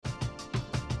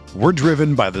We're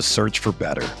driven by the search for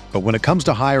better. But when it comes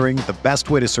to hiring, the best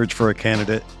way to search for a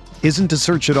candidate isn't to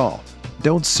search at all.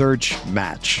 Don't search,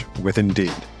 match with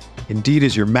Indeed. Indeed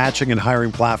is your matching and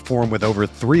hiring platform with over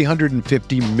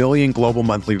 350 million global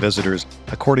monthly visitors,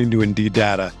 according to Indeed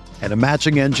data, and a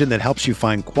matching engine that helps you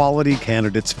find quality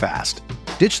candidates fast.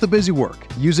 Ditch the busy work.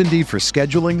 Use Indeed for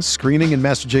scheduling, screening, and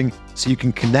messaging so you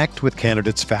can connect with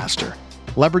candidates faster.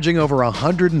 Leveraging over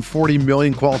 140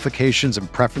 million qualifications and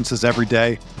preferences every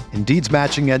day, Indeed's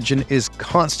matching engine is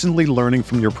constantly learning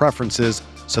from your preferences,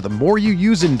 so the more you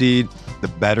use Indeed, the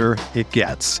better it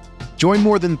gets. Join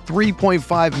more than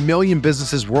 3.5 million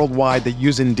businesses worldwide that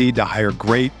use Indeed to hire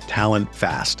great talent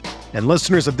fast. And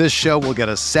listeners of this show will get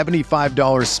a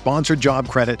 $75 sponsored job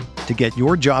credit to get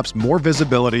your jobs more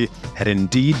visibility at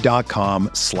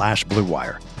Indeed.com/Blue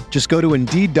Wire. Just go to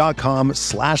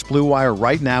Indeed.com/Blue Wire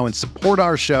right now and support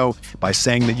our show by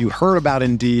saying that you heard about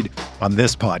Indeed on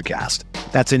this podcast.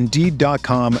 That's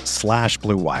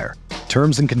Indeed.com/Blue Wire.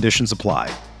 Terms and conditions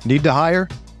apply. Need to hire?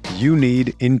 You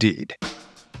need Indeed.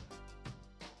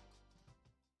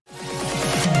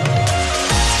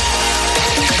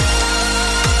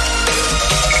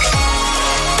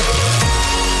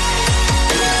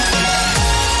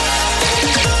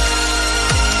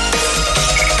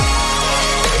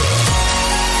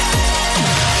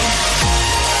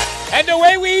 And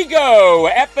away we go,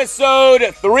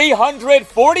 episode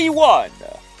 341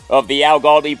 of the Al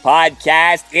Galdi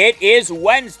podcast. It is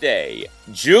Wednesday,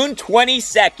 June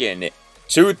 22nd,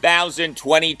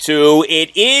 2022.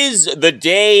 It is the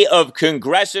day of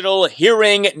congressional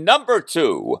hearing number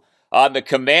 2 on the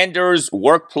Commander's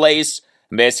workplace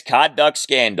misconduct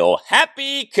scandal.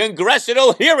 Happy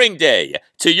Congressional Hearing Day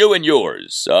to you and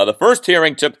yours. The first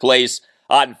hearing took place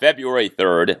on February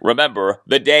 3rd. Remember,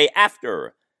 the day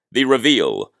after the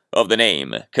reveal of the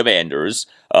name Commanders.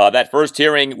 That first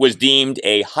hearing was deemed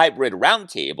a hybrid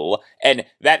roundtable, and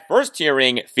that first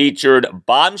hearing featured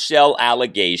bombshell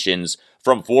allegations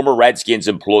from former Redskins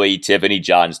employee Tiffany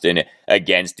Johnston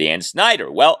against Dan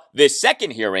Snyder. Well, this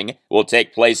second hearing will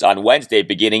take place on Wednesday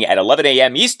beginning at 11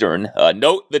 a.m. Eastern.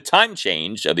 Note the time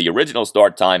change. The original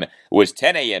start time was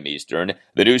 10 a.m. Eastern.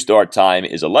 The new start time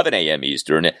is 11 a.m.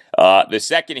 Eastern. The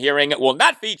second hearing will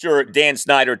not feature Dan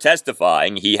Snyder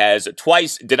testifying. He has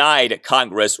twice denied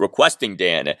Congress requesting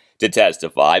Dan to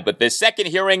testify, but the second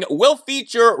hearing will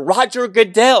feature Roger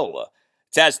Goodell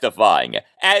testifying.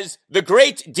 As the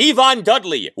great Devon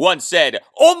Dudley once said,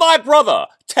 "Oh, my brother,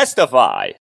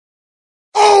 testify."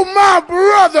 Oh, my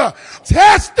brother,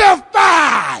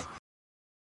 testify!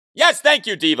 Yes, thank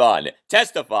you, Devon.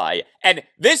 Testify. And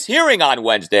this hearing on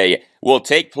Wednesday will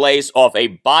take place off a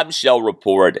bombshell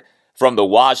report from the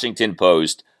Washington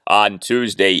Post on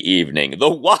Tuesday evening. The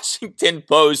Washington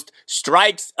Post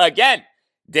strikes again.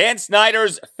 Dan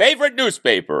Snyder's favorite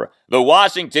newspaper, the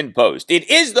Washington Post. It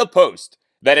is the Post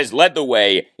that has led the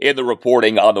way in the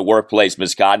reporting on the workplace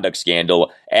misconduct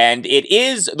scandal, and it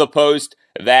is the Post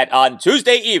that on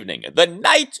Tuesday evening, the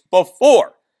night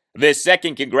before this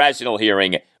second congressional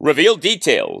hearing, revealed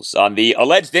details on the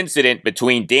alleged incident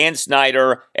between Dan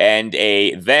Snyder and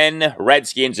a then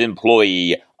Redskins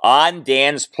employee on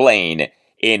Dan's plane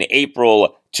in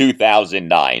April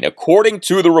 2009. According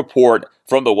to the report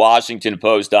from the Washington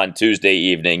Post on Tuesday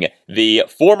evening, the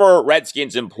former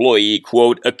Redskins employee,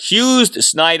 quote, accused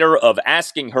Snyder of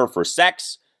asking her for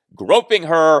sex, groping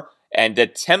her, and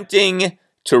attempting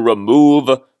to remove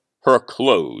her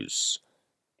clothes,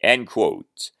 end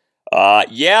quote.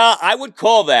 Yeah, I would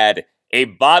call that a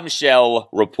bombshell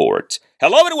report.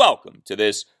 Hello and welcome to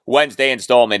this Wednesday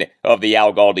installment of the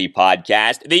Al Galdi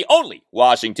podcast, the only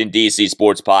Washington, D.C.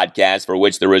 sports podcast for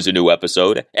which there is a new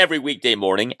episode every weekday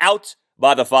morning, out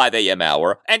by the 5 a.m.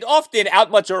 hour, and often out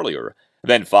much earlier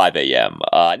than 5 a.m.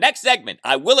 Next segment,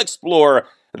 I will explore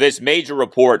this major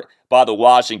report by the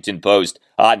Washington Post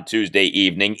on Tuesday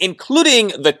evening, including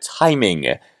the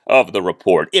timing of the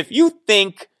report. If you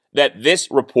think that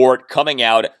this report coming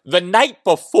out the night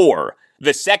before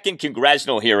the second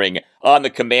congressional hearing on the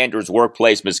Commander's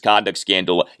workplace misconduct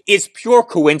scandal is pure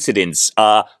coincidence,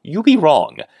 you be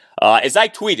wrong. As I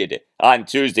tweeted on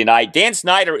Tuesday night, Dan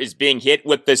Snyder is being hit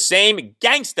with the same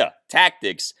gangsta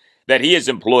tactics that he has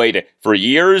employed for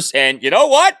years, and you know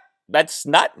what? That's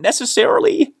not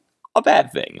necessarily a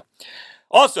bad thing.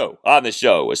 Also on the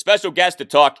show, a special guest to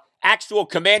talk actual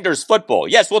Commanders football.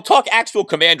 Yes, we'll talk actual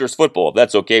Commanders football, if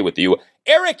that's okay with you.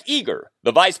 Eric Eager,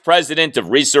 the Vice President of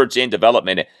Research and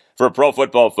Development for Pro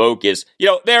Football Focus. You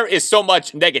know, there is so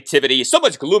much negativity, so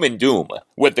much gloom and doom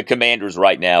with the Commanders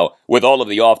right now, with all of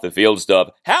the off-the-field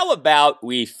stuff. How about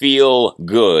we feel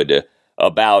good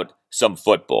about some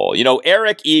football. You know,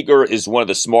 Eric Eager is one of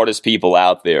the smartest people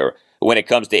out there when it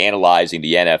comes to analyzing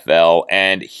the NFL,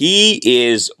 and he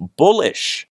is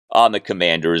bullish on the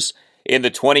Commanders in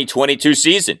the 2022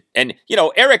 season. And, you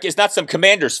know, Eric is not some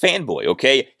Commanders fanboy,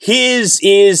 okay? His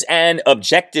is an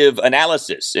objective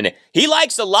analysis, and he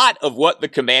likes a lot of what the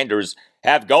Commanders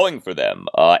have going for them.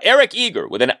 Eric Eager,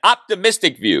 with an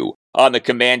optimistic view on the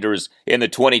Commanders in the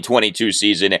 2022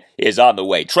 season, is on the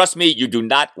way. Trust me, you do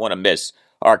not want to miss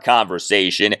our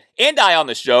conversation. And I on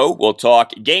the show will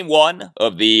talk Game 1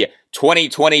 of the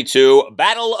 2022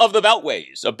 Battle of the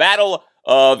Beltways, a battle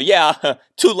of,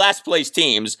 two last-place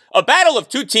teams. A battle of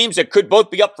two teams that could both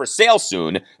be up for sale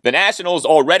soon. The Nationals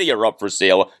already are up for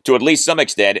sale to at least some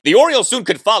extent. The Orioles soon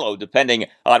could follow, depending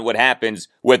on what happens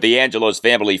with the Angelos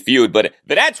family feud. But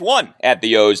the Nats won at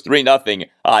the O's 3-0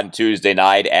 on Tuesday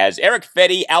night as Eric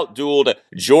Fedde outdueled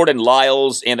Jordan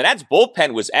Lyles. And the Nats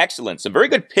bullpen was excellent. Some very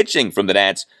good pitching from the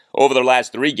Nats over their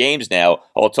last 3 games now.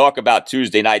 I'll talk about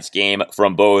Tuesday night's game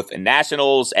from both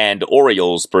Nationals and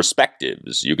Orioles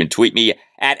perspectives. You can tweet me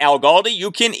at Al Galdi.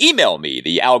 You can email me,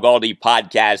 the Al Galdi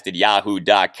podcast at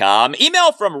yahoo.com.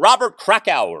 Email from Robert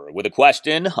Krakauer with a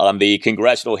question on the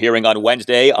congressional hearing on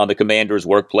Wednesday on the Commanders'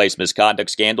 workplace misconduct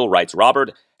scandal. Writes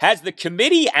Robert, has the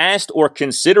committee asked or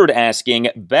considered asking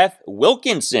Beth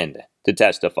Wilkinson to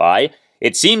testify?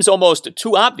 It seems almost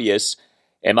too obvious.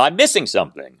 Am I missing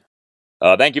something?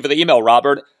 Thank you for the email,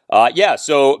 Robert.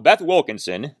 So Beth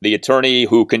Wilkinson, the attorney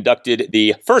who conducted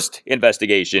the first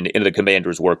investigation into the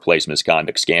Commanders' workplace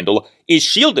misconduct scandal, is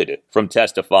shielded from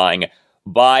testifying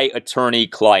by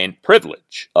attorney-client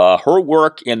privilege. Her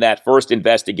work in that first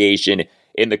investigation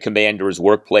in the Commanders'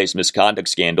 workplace misconduct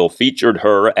scandal featured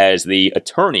her as the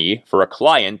attorney for a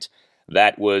client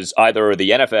that was either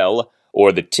the NFL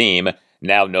or the team,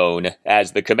 now known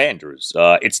as the Commanders.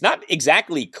 It's not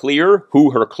exactly clear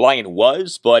who her client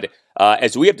was, but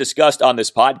as we have discussed on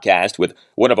this podcast with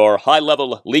one of our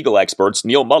high-level legal experts,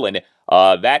 Neil Mullen,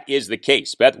 that is the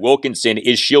case. Beth Wilkinson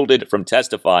is shielded from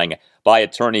testifying by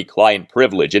attorney-client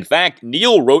privilege. In fact,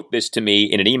 Neil wrote this to me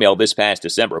in an email this past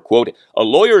December, quote, a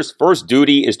lawyer's first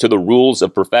duty is to the rules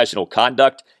of professional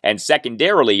conduct and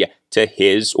secondarily to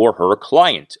his or her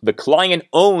client. The client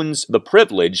owns the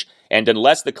privilege, and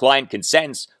unless the client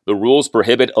consents, the rules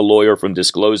prohibit a lawyer from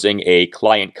disclosing a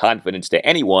client confidence to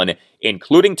anyone,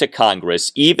 including to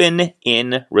Congress, even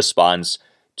in response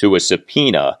to a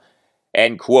subpoena.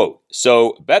 End quote.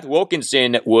 So Beth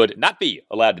Wilkinson would not be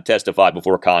allowed to testify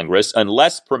before Congress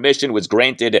unless permission was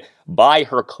granted by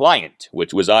her client,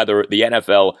 which was either the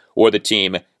NFL or the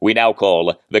team we now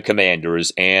call the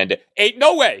Commanders. And ain't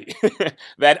no way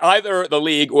that either the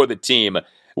league or the team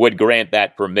would grant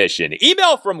that permission.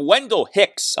 Email from Wendell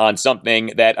Hicks on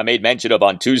something that I made mention of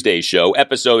on Tuesday's show,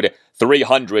 episode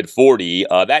 340.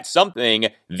 That's something,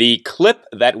 the clip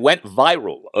that went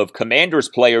viral of Commanders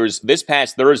players this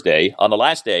past Thursday on the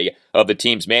last day of the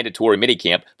team's mandatory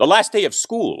minicamp, the last day of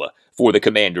school for the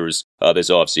Commanders this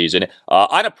offseason,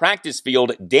 on a practice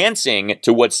field dancing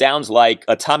to what sounds like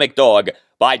Atomic Dog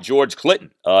by George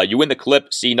Clinton. You in the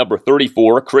clip see number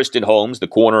 34, Kristen Holmes, the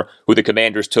corner who the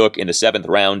Commanders took in the 7th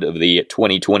round of the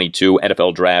 2022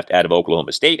 NFL Draft out of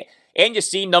Oklahoma State. And you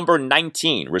see number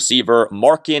 19, receiver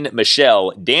Markin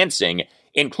Michelle, dancing,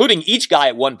 including each guy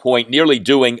at one point nearly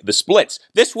doing the splits.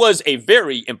 This was a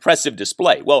very impressive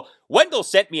display. Well, Wendell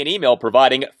sent me an email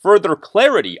providing further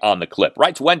clarity on the clip.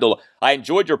 Writes Wendell, I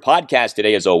enjoyed your podcast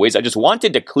today as always. I just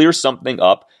wanted to clear something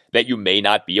up that you may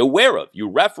not be aware of. You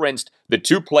referenced the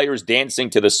 2 players dancing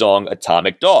to the song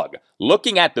Atomic Dog.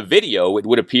 Looking at the video, it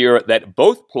would appear that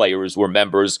both players were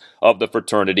members of the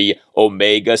fraternity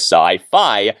Omega Psi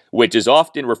Phi, which is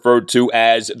often referred to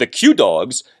as the Q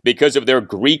Dogs because of their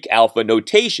Greek alpha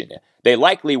notation. They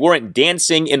likely weren't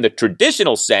dancing in the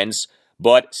traditional sense,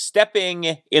 but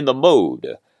stepping in the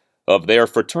mode of their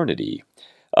fraternity.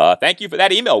 Thank you for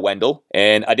that email, Wendell.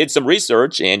 And I did some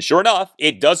research, and sure enough,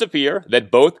 it does appear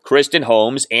that both Kristen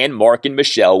Holmes and Markin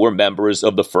Michelle were members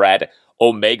of the frat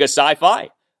Omega Psi Phi.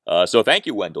 So thank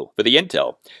you, Wendell, for the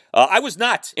intel. I was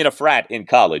not in a frat in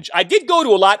college. I did go to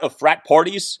a lot of frat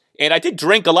parties, and I did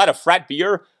drink a lot of frat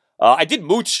beer. I did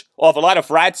mooch off a lot of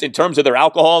frats in terms of their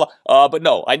alcohol, but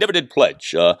no, I never did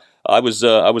pledge. I was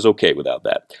okay without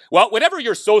that. Well, whatever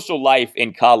your social life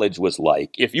in college was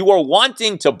like, if you are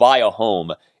wanting to buy a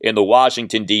home in the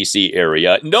Washington, D.C.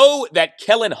 area, know that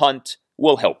Kellen Hunt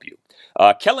will help you.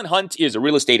 Kellen Hunt is a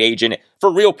real estate agent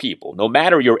for real people. No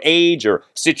matter your age or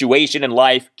situation in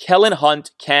life, Kellen Hunt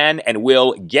can and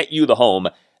will get you the home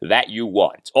that you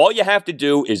want. All you have to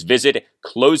do is visit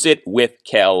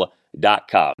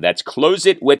closeitwithkel.com. That's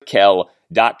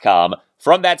closeitwithkel.com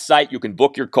From that site, you can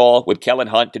book your call with Kellen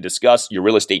Hunt to discuss your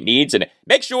real estate needs, and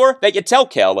make sure that you tell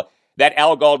Kel that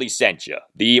Al Galdi sent you.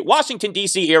 The Washington,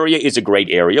 D.C. area is a great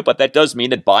area, but that does mean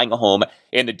that buying a home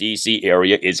in the D.C.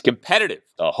 area is competitive.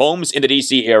 Homes in the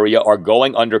D.C. area are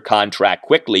going under contract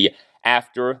quickly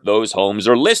after those homes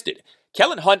are listed.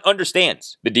 Kellen Hunt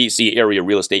understands the D.C. area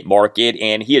real estate market,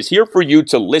 and he is here for you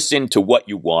to listen to what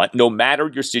you want, no matter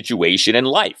your situation in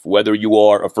life. Whether you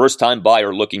are a first-time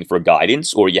buyer looking for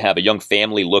guidance, or you have a young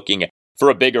family looking for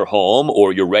a bigger home,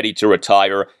 or you're ready to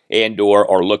retire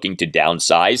and/or are looking to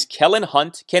downsize, Kellen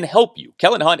Hunt can help you.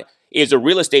 Kellen Hunt is a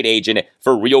real estate agent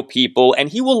for real people, and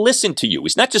he will listen to you.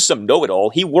 He's not just some know-it-all.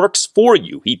 He works for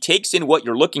you. He takes in what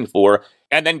you're looking for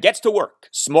and then gets to work.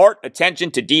 Smart,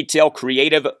 attention to detail,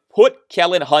 creative. Put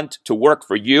Kellen Hunt to work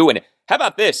for you. And how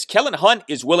about this? Kellen Hunt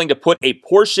is willing to put a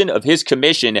portion of his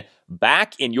commission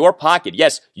back in your pocket.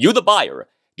 Yes, you, the buyer,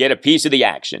 get a piece of the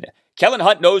action. Kellen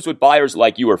Hunt knows what buyers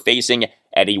like you are facing,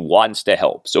 and he wants to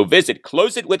help. So visit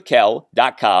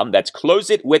closeitwithkel.com. That's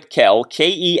closeitwithkel,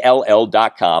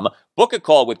 Kell.com. Book a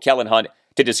call with Kellen Hunt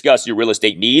to discuss your real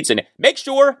estate needs, and make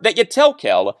sure that you tell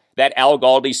Kel that Al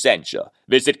Galdi sent you.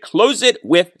 Visit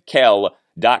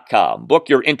closeitwithkel.com. Book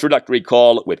your introductory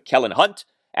call with Kellen Hunt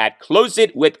at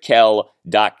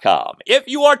closeitwithkel.com. If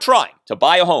you are trying to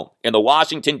buy a home in the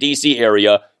Washington, D.C.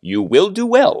 area, you will do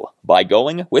well by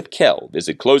going with Kel.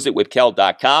 Visit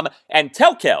closeitwithkel.com and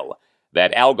tell Kel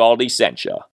that Al Galdi sent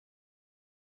you.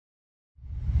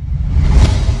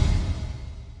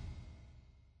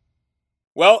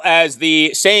 Well, as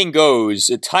the saying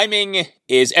goes, timing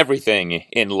is everything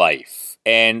in life.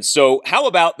 And so how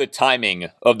about the timing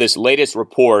of this latest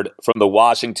report from the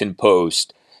Washington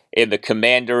Post in the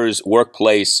Commanders'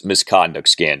 workplace misconduct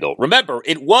scandal? Remember,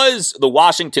 it was the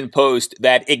Washington Post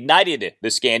that ignited the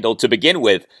scandal to begin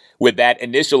with that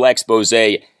initial expose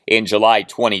in July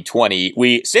 2020.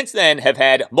 We, since then, have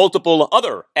had multiple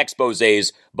other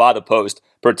exposés by the Post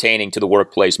pertaining to the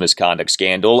workplace misconduct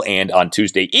scandal. And on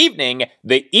Tuesday evening,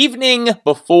 the evening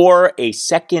before a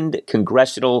second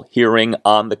congressional hearing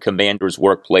on the Commanders'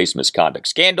 workplace misconduct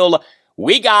scandal,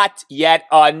 we got yet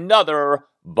another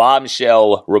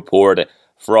bombshell report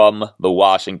from the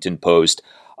Washington Post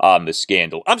on the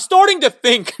scandal. I'm starting to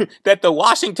think that the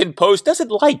Washington Post doesn't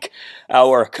like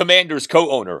our Commanders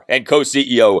co-owner and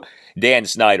co-CEO Dan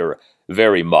Snyder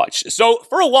very much. So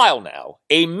for a while now,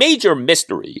 a major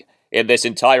mystery in this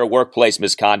entire workplace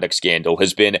misconduct scandal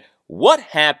has been what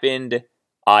happened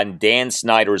on Dan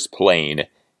Snyder's plane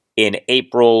in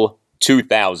April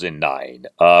 2009.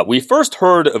 We first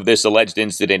heard of this alleged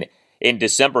incident in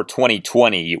December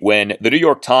 2020 when the New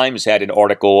York Times had an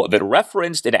article that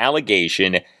referenced an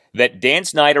allegation that Dan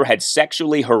Snyder had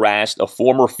sexually harassed a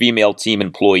former female team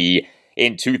employee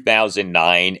in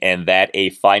 2009 and that a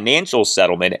financial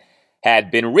settlement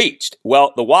had been reached.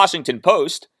 Well, the Washington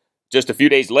Post, just a few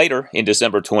days later in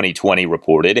December 2020,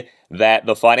 reported that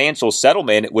the financial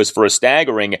settlement was for a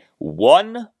staggering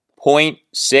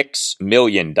 $1.6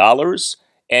 million,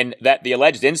 and that the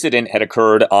alleged incident had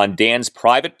occurred on Dan's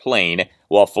private plane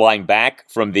while flying back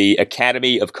from the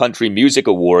Academy of Country Music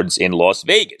Awards in Las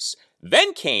Vegas.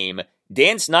 Then came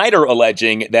Dan Snyder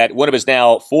alleging that one of his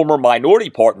now former minority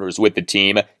partners with the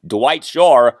team, Dwight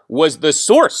Schar, was the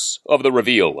source of the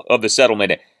reveal of the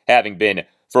settlement having been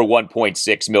for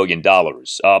 $1.6 million.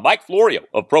 Mike Florio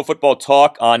of Pro Football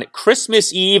Talk on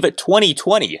Christmas Eve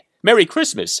 2020, Merry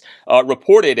Christmas,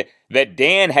 reported that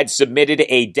Dan had submitted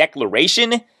a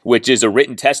declaration, which is a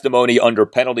written testimony under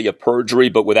penalty of perjury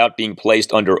but without being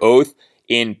placed under oath,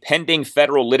 in pending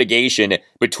federal litigation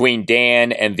between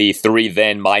Dan and the three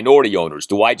then minority owners,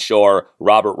 Dwight Schar,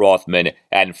 Robert Rothman,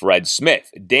 and Fred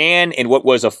Smith. Dan, in what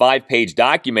was a 5-page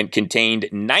document, contained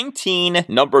 19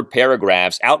 numbered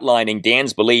paragraphs outlining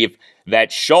Dan's belief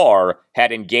that Schar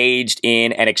had engaged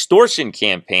in an extortion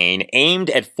campaign aimed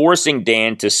at forcing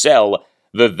Dan to sell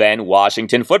the then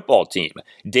Washington football team.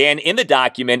 Dan, in the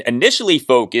document, initially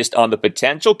focused on the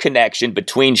potential connection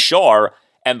between Schar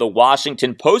and the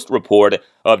Washington Post report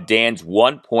of Dan's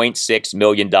 $1.6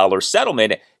 million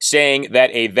settlement, saying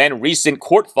that a then recent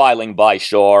court filing by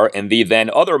Schar and the then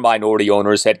other minority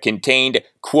owners had contained,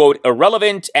 quote,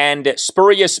 irrelevant and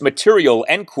spurious material,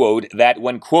 end quote, that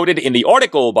when quoted in the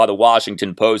article by the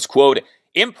Washington Post, quote,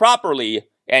 improperly,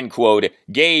 end quote,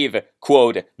 gave,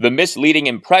 quote, the misleading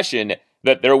impression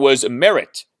that there was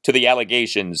merit to the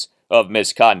allegations of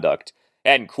misconduct,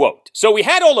 end quote. So we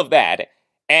had all of that.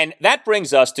 And that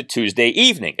brings us to Tuesday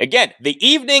evening. Again, the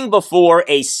evening before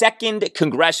a second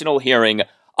congressional hearing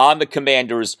on the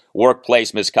Commanders'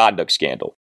 workplace misconduct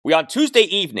scandal. We on Tuesday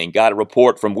evening got a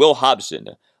report from Will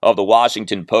Hobson of the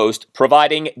Washington Post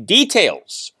providing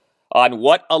details on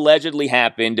what allegedly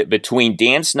happened between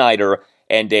Dan Snyder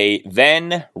and a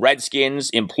then Redskins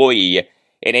employee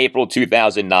in April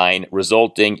 2009,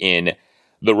 resulting in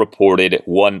the reported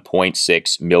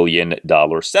 $1.6 million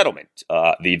settlement.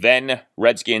 The then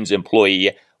Redskins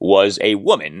employee was a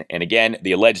woman, and again,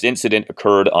 the alleged incident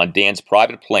occurred on Dan's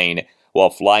private plane while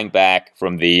flying back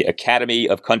from the Academy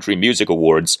of Country Music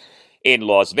Awards in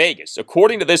Las Vegas.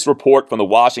 According to this report from the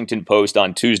Washington Post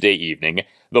on Tuesday evening,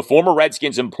 the former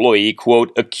Redskins employee,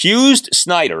 quote, accused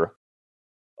Snyder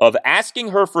of asking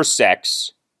her for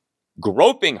sex,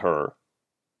 groping her,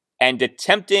 and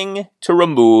attempting to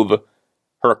remove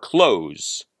her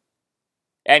clothes,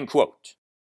 end quote.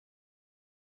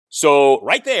 So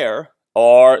right there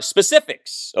are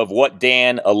specifics of what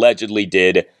Dan allegedly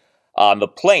did on the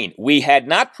plane. We had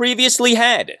not previously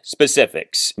had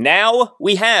specifics. Now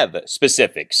we have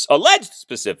specifics, alleged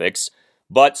specifics,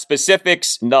 but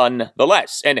specifics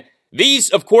nonetheless. And these,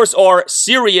 of course, are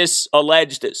serious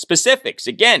alleged specifics.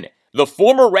 Again, the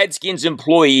former Redskins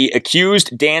employee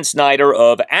accused Dan Snyder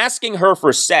of asking her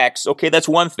for sex. Okay, that's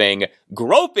one thing.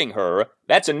 Groping her,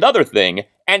 that's another thing.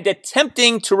 And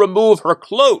attempting to remove her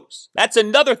clothes, that's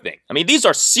another thing. I mean, these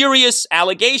are serious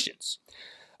allegations.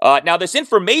 Now, this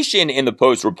information in the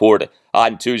Post report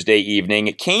on Tuesday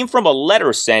evening came from a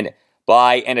letter sent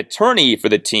by an attorney for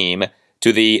the team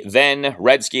to the then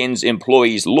Redskins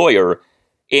employee's lawyer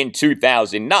in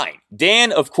 2009.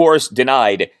 Dan, of course,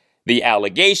 denied the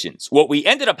allegations. What we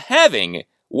ended up having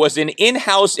was an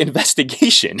in-house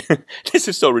investigation. This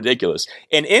is so ridiculous.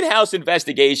 An in-house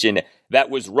investigation that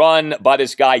was run by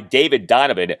this guy, David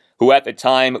Donovan, who at the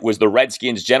time was the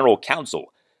Redskins general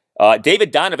counsel. David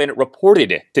Donovan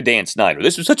reported to Dan Snyder.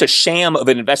 This was such a sham of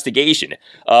an investigation.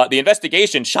 The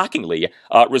investigation, shockingly,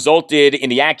 resulted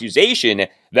in the accusation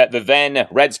that the then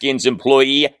Redskins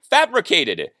employee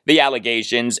fabricated the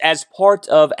allegations as part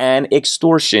of an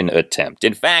extortion attempt.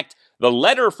 In fact, the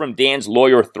letter from Dan's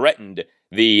lawyer threatened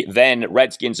the then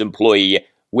Redskins employee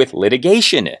with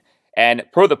litigation, and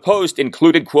per the Post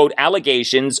included, quote,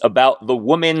 allegations about the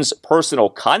woman's personal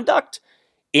conduct,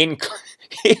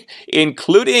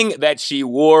 including that she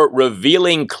wore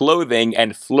revealing clothing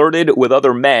and flirted with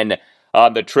other men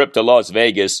on the trip to Las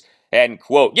Vegas, end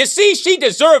quote. You see, she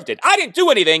deserved it. I didn't do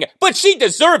anything, but she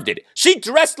deserved it. She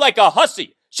dressed like a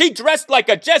hussy. She dressed like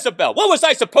a Jezebel. What was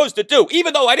I supposed to do,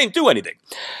 even though I didn't do anything?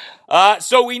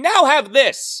 So we now have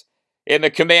this in the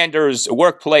Commander's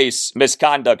workplace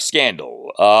misconduct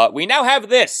scandal. We now have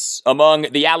this among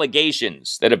the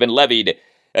allegations that have been levied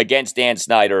against Dan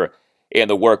Snyder in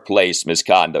the workplace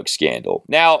misconduct scandal.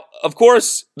 Now, of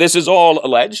course, this is all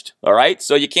alleged, all right?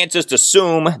 So you can't just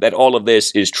assume that all of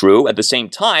this is true. At the same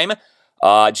time,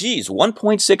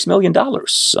 $1.6 million.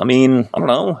 I mean, I don't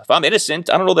know. If I'm innocent,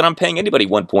 I don't know that I'm paying anybody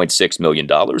 $1.6 million.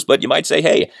 But you might say,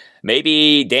 hey,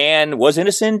 maybe Dan was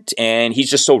innocent and he's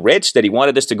just so rich that he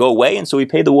wanted this to go away. And so he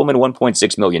paid the woman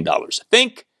 $1.6 million.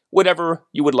 Think whatever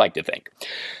you would like to think.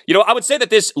 You know, I would say that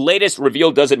this latest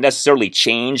reveal doesn't necessarily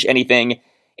change anything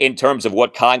in terms of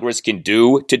what Congress can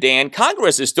do to Dan.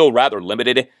 Congress is still rather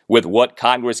limited with what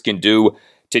Congress can do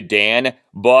to Dan,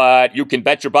 but you can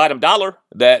bet your bottom dollar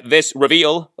that this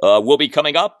reveal will be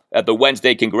coming up at the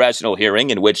Wednesday congressional hearing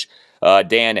in which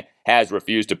Dan has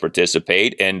refused to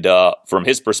participate and from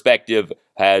his perspective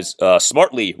has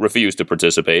smartly refused to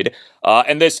participate.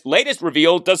 And this latest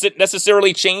reveal doesn't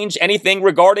necessarily change anything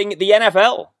regarding the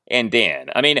NFL and Dan.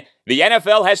 I mean, the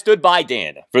NFL has stood by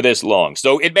Dan for this long,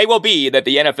 so it may well be that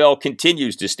the NFL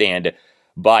continues to stand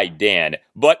by Dan.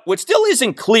 But what still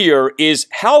isn't clear is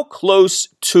how close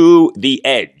to the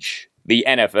edge the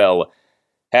NFL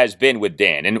has been with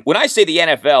Dan. And when I say the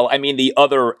NFL, I mean the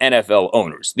other NFL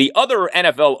owners. The other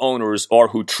NFL owners are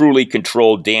who truly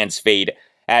control Dan's fate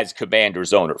as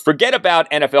Commanders owner. Forget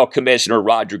about NFL Commissioner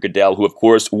Roger Goodell, who of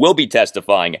course will be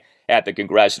testifying at the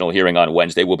congressional hearing on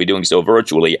Wednesday. We'll be doing so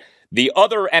virtually. The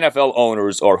other NFL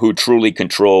owners are who truly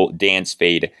control Dan's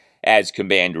fate as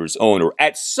Commanders owner.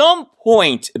 At some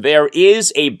point, there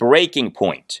is a breaking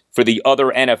point for the other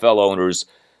NFL owners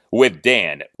with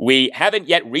Dan. We haven't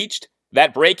yet reached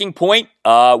that breaking point.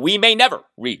 We may never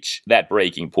reach that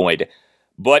breaking point.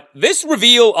 But this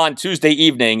reveal on Tuesday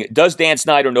evening does Dan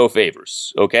Snyder no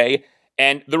favors, okay?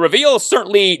 And the reveal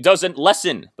certainly doesn't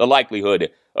lessen the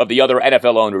likelihood of the other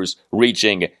NFL owners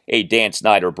reaching a Dan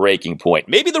Snyder breaking point.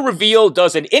 Maybe the reveal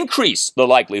doesn't increase the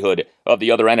likelihood of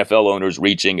the other NFL owners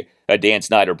reaching a Dan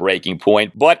Snyder breaking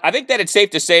point, but I think that it's safe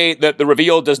to say that the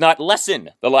reveal does not lessen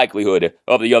the likelihood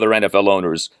of the other NFL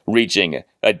owners reaching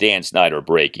a Dan Snyder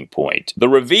breaking point. The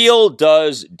reveal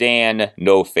does Dan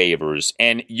no favors,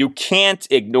 and you can't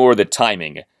ignore the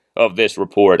timing of this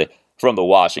report from the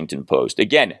Washington Post.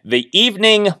 Again, the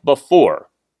evening before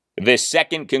this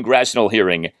second congressional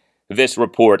hearing, this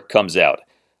report comes out.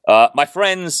 My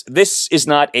friends, this is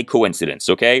not a coincidence,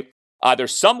 okay? Either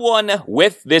someone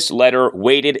with this letter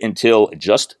waited until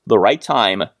just the right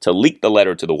time to leak the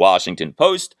letter to the Washington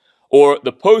Post, or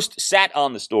the Post sat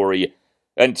on the story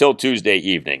until Tuesday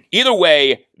evening. Either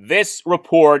way, this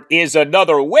report is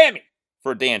another whammy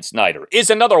for Dan Snyder,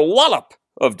 is another wallop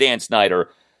of Dan Snyder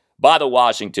by the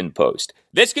Washington Post.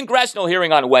 This congressional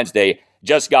hearing on Wednesday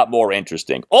just got more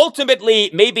interesting.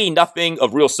 Ultimately, maybe nothing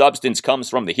of real substance comes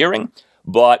from the hearing,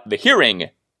 but the hearing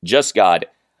just got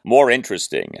more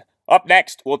interesting. Up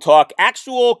next, we'll talk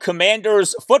actual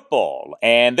Commanders football,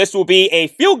 and this will be a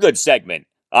feel-good segment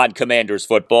on Commanders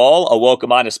football. A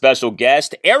welcome on a special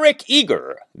guest, Eric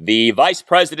Eager, the Vice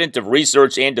President of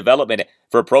Research and Development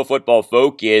for Pro Football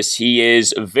Focus. He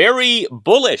is very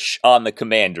bullish on the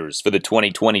Commanders for the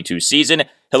 2022 season.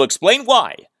 He'll explain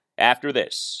why after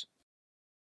this.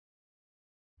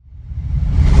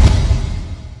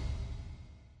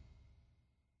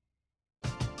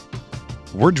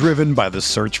 We're driven by the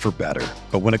search for better.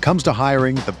 But when it comes to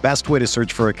hiring, the best way to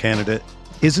search for a candidate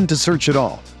isn't to search at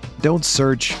all. Don't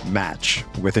search, match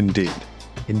with Indeed.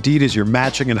 Indeed is your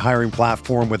matching and hiring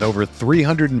platform with over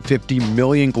 350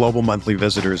 million global monthly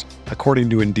visitors, according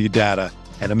to Indeed data,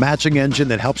 and a matching engine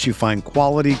that helps you find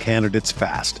quality candidates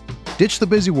fast. Ditch the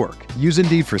busy work. Use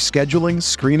Indeed for scheduling,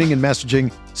 screening, and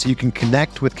messaging so you can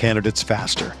connect with candidates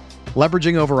faster.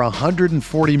 Leveraging over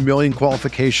 140 million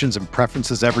qualifications and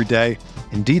preferences every day,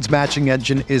 Indeed's matching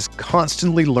engine is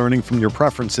constantly learning from your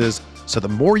preferences, so the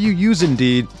more you use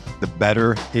Indeed, the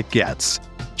better it gets.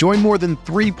 Join more than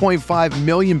 3.5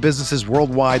 million businesses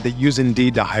worldwide that use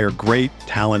Indeed to hire great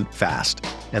talent fast.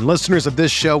 And listeners of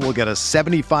this show will get a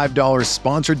 $75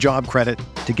 sponsored job credit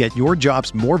to get your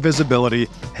jobs more visibility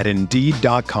at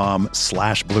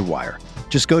Indeed.com/Blue Wire.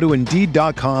 Just go to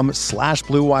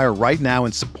Indeed.com/Blue Wire right now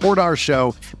and support our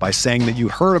show by saying that you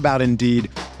heard about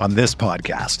Indeed on this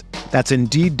podcast. That's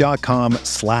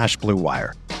Indeed.com/Blue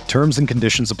Wire. Terms and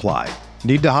conditions apply.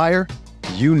 Need to hire?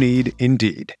 You need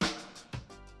Indeed.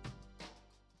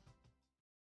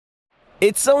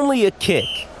 It's only a kick,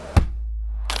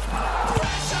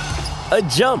 a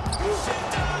jump,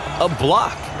 a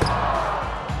block.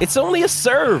 It's only a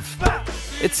serve.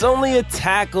 It's only a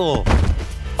tackle,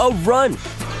 a run.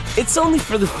 It's only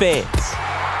for the fans.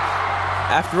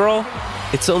 After all,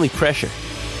 it's only pressure.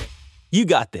 You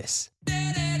got this.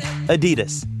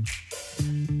 Adidas.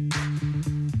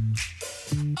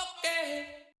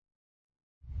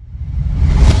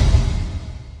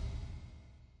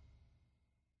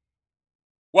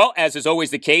 Well, as is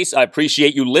always the case, I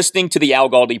appreciate you listening to the Al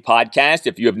Galdi podcast.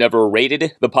 If you have never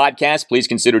rated the podcast, please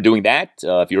consider doing that.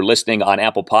 If you're listening on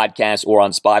Apple Podcasts or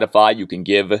on Spotify, you can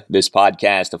give this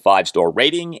podcast a 5-star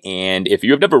rating. And if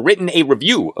you have never written a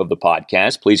review of the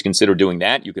podcast, please consider doing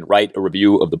that. You can write a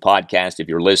review of the podcast if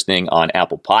you're listening on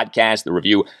Apple Podcasts. The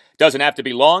review doesn't have to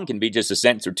be long, can be just a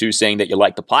sentence or two saying that you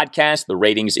like the podcast. The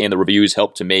ratings and the reviews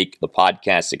help to make the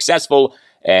podcast successful,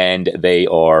 and they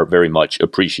are very much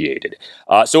appreciated.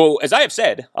 So as I have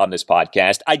said on this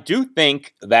podcast, I do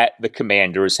think that the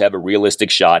Commanders have a realistic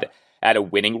shot at a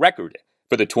winning record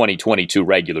for the 2022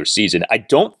 regular season. I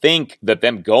don't think that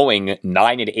them going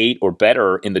 9-8 or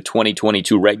better in the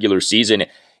 2022 regular season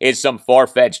is some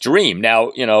far-fetched dream.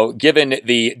 Now, given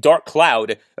the dark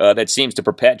cloud that seems to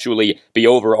perpetually be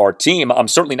over our team, I'm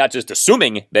certainly not just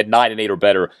assuming that 9-8 or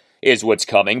better is what's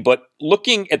coming, but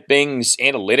looking at things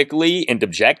analytically and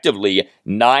objectively,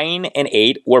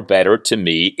 9-8 or better to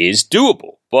me is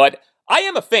doable. But I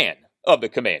am a fan of the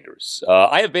Commanders.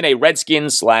 I have been a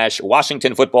Redskins /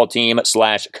 Washington football team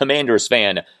 / Commanders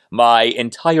fan my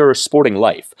entire sporting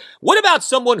life. What about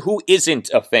someone who isn't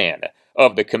a fan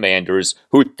of the Commanders,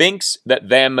 who thinks that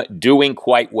them doing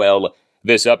quite well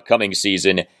this upcoming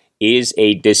season is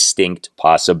a distinct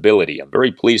possibility? I'm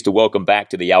very pleased to welcome back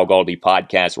to the Al Galdi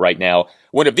podcast right now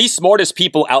one of the smartest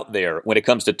people out there when it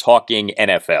comes to talking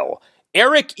NFL,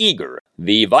 Eric Eager,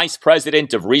 the Vice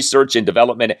President of Research and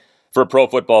Development for Pro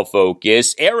Football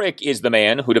Focus. Eric is the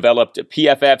man who developed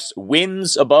PFF's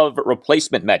wins above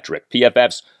replacement metric,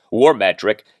 PFF's WAR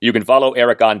metric. You can follow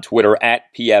Eric on Twitter at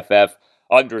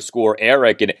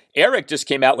PFF_Eric. And Eric just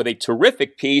came out with a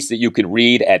terrific piece that you can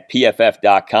read at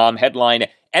PFF.com. Headline,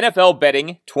 NFL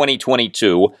Betting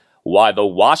 2022, Why the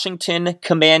Washington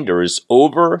Commanders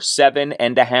over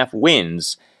 7.5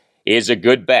 wins is a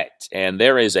good bet. And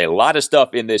there is a lot of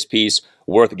stuff in this piece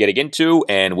worth getting into,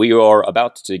 and we are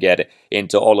about to get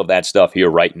into all of that stuff here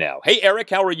right now. Hey,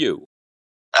 Eric, how are you?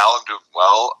 Al, I'm doing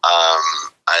well.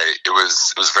 it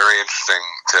was very interesting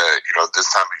to,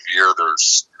 this time of year,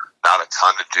 there's not a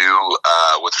ton to do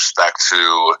with respect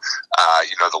to,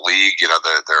 the league.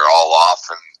 They're all off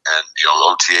and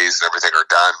OTAs and everything are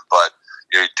done. But,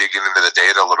 digging into the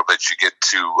data a little bit, you get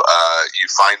to, you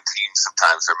find teams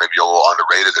sometimes that may be a little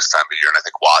underrated this time of year. And I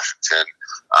think Washington,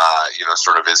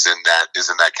 sort of is in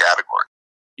that category.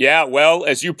 Yeah, well,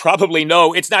 as you probably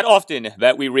know, it's not often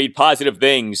that we read positive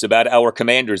things about our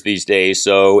Commanders these days,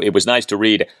 so it was nice to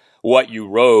read what you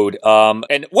wrote.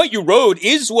 And what you wrote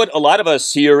is what a lot of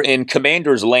us here in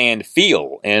Commanders land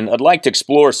feel, and I'd like to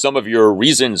explore some of your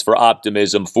reasons for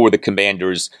optimism for the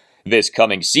Commanders this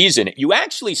coming season. You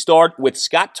actually start with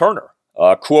Scott Turner.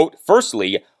 Quote,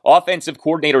 firstly, offensive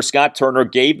coordinator Scott Turner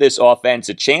gave this offense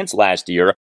a chance last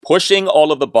year, pushing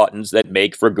all of the buttons that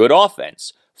make for good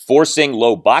offense, forcing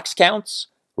low box counts,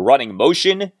 running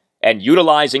motion, and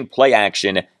utilizing play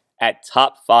action at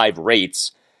top 5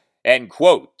 rates. End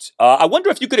quote. I wonder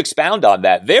if you could expound on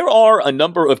that. There are a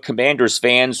number of Commanders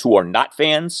fans who are not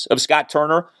fans of Scott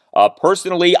Turner.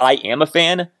 Personally, I am a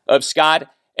fan of Scott,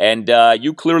 and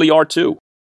you clearly are too.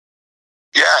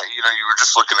 Yeah, you were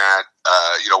just looking at,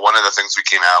 one of the things we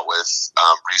came out with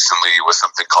recently was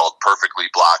something called perfectly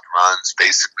blocked runs,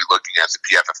 basically looking at the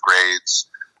PFF grades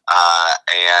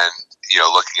and,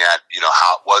 looking at,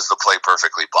 how was the play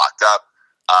perfectly blocked up.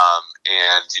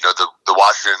 And the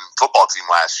Washington football team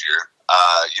last year,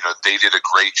 they did a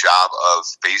great job of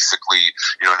basically,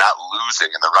 not losing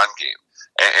in the run game.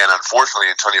 And unfortunately,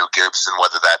 Antonio Gibson,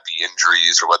 whether that be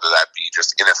injuries or whether that be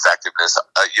just ineffectiveness,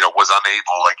 was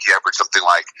unable. Like, he averaged something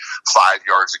like 5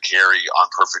 yards a carry on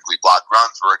perfectly blocked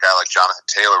runs, where a guy like Jonathan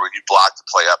Taylor, when you blocked the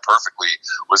play up perfectly,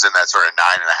 was in that sort of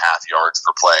 9.5 yards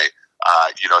per play,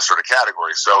 sort of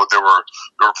category. So there were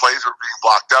plays that were being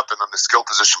blocked up, and then the skill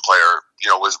position player,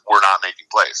 were not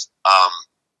making plays.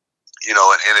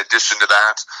 In addition to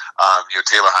that,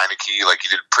 Taylor Heineke, he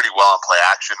did pretty well on play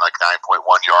action, like 9.1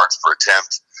 yards per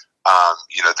attempt.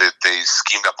 They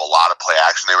schemed up a lot of play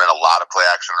action. They ran a lot of play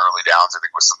action on early downs. I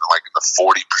think it was something like in the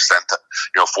 40%,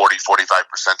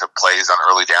 45% of plays on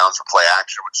early downs were play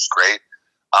action, which is great.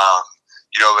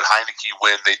 But Heineke,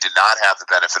 when they did not have the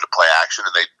benefit of play action,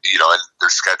 and and their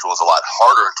schedule was a lot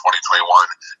harder in 2021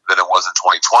 than it was in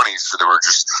 2020, so there were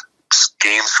just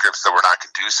game scripts that were not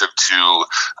conducive to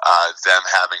them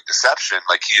having deception.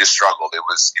 Like, he just struggled. It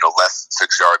was less than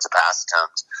 6 yards a pass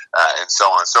attempt, and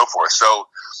so on and so forth. So,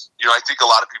 I think a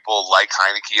lot of people like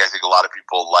Heineke. I think a lot of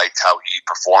people liked how he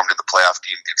performed in the playoff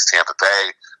game against Tampa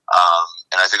Bay.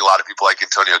 And I think a lot of people like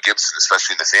Antonio Gibson,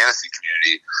 especially in the fantasy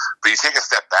community. But you take a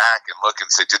step back and look and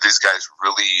say, did these guys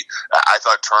really? I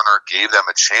thought Turner gave them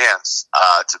a chance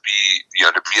to be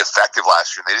effective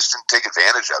last year, and they just didn't take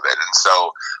advantage of it. And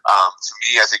so, to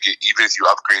me, I think even if you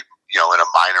upgrade, in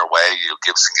a minor way,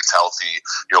 Gibson gets healthy,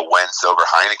 Wentz over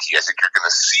Heineke, I think you're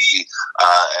going to see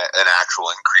an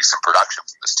actual increase in production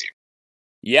from this team.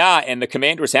 Yeah, and the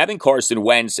Commanders having Carson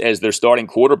Wentz as their starting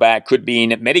quarterback could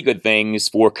mean many good things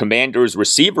for Commanders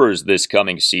receivers this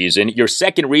coming season. Your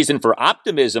second reason for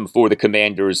optimism for the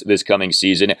Commanders this coming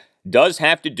season does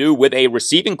have to do with a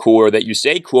receiving core that you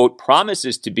say, quote,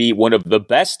 promises to be one of the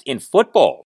best in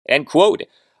football, end quote.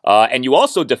 And you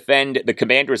also defend the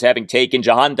Commanders having taken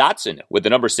Jahan Dotson with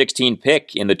the number 16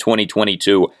 pick in the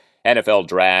 2022 NFL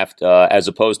draft, as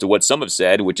opposed to what some have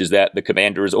said, which is that the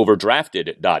Commanders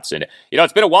overdrafted Dotson.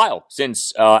 It's been a while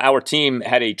since our team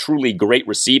had a truly great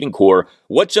receiving core.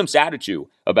 What jumps out at you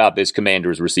about this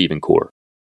Commanders receiving core?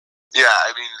 Yeah,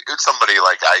 I mean, it's somebody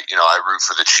like I root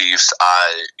for the Chiefs.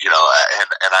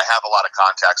 And I have a lot of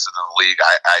contacts in the league.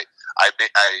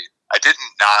 I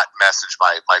didn't not message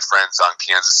my friends on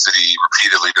Kansas City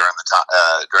repeatedly during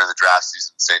the draft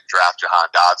season saying draft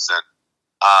Jahan Dotson.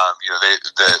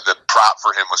 The prop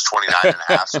for him was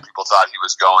 29.5, so people thought he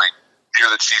was going near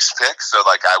the Chiefs pick. So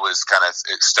I was kind of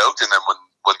stoked. And then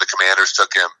when the Commanders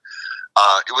took him,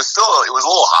 it was a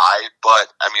little high,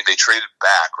 but I mean, they traded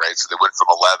back, right? So they went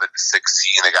from 11 to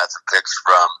 16. They got some picks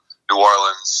from New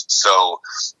Orleans. So,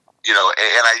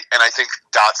 and I think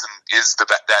Dotson is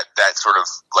that sort of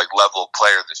level of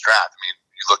player in this draft. I mean,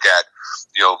 you look at,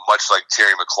 much like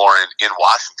Terry McLaurin in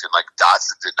Washington,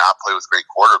 Dotson did not play with great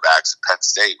quarterbacks at Penn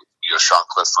State, Sean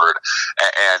Clifford,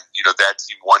 and that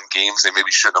team won games they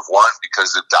maybe shouldn't have won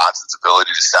because of Dotson's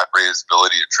ability to separate, his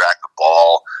ability to track the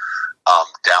ball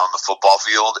down the football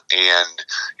field, and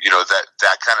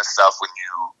that kind of stuff. When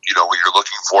when you're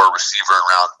looking for a receiver in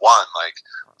round one,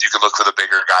 you can look for the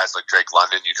bigger guys like Drake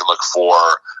London. You can look for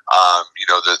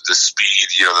the speed,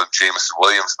 the Jameson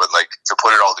Williams. But to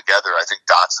put it all together, I think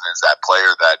Dotson is that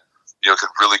player that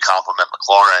could really complement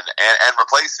McLaurin and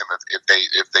replace him if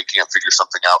they can't figure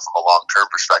something out from a long-term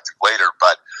perspective later.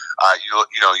 But you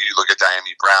look at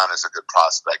Diami Brown as a good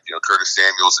prospect. Curtis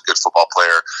Samuel's a good football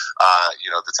player.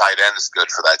 The tight end is good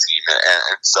for that team,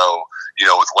 and so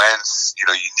with Wentz, you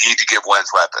need to give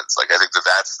Wentz weapons. Like I think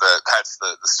that's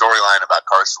the storyline about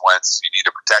Carson Wentz. You need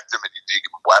to protect him and you need to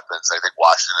give him weapons. I think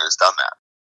Washington has done that.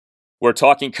 We're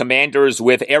talking Commanders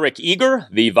with Eric Eager,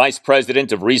 the Vice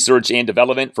President of Research and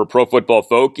Development for Pro Football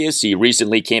Focus. He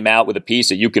recently came out with a piece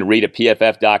that you can read at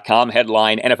PFF.com,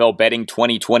 headline, NFL Betting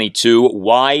 2022,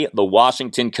 Why the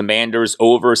Washington Commanders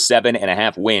over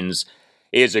 7.5 wins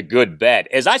is a good bet.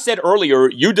 As I said earlier,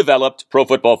 you developed Pro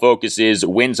Football Focus's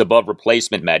wins above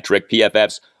replacement metric,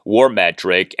 PFF's WAR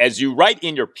metric. As you write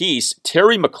in your piece,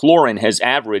 Terry McLaurin has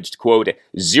averaged, quote,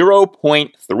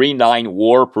 0.39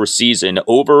 WAR per season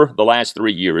over the last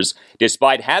 3 years,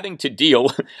 despite having to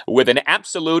deal with an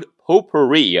absolute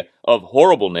potpourri of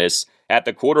horribleness at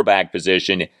the quarterback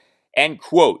position. And,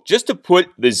 quote, just to put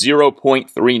the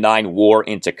 0.39 WAR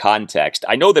into context,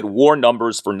 I know that WAR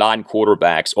numbers for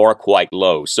non-quarterbacks are quite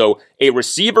low. So a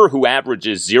receiver who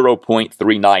averages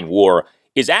 0.39 WAR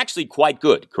is actually quite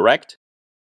good, correct?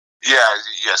 Yeah.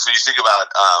 So you think about,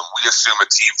 we assume a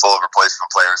team full of replacement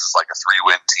players is like a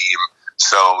 3-win team.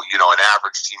 So, an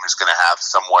average team is going to have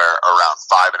somewhere around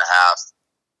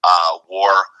 5.5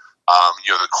 WAR.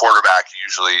 The quarterback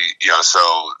usually, so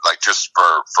like just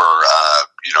for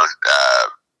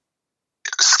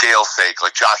scale sake,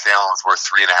 like Josh Allen was worth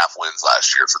 3.5 wins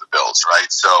last year for the Bills,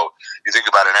 right? So you think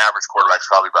about an average quarterback's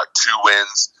probably about 2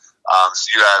 wins. So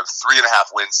you have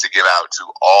 3.5 wins to give out to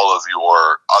all of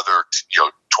your other,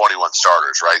 21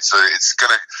 starters, right? So it's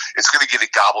gonna get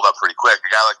it gobbled up pretty quick. A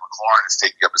guy like McLaurin is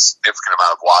taking up a significant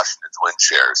amount of Washington's win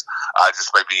shares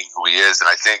just by being who he is, and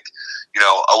I think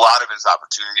a lot of his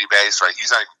opportunity base, right?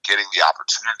 He's not even getting the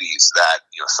opportunities that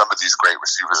some of these great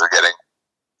receivers are getting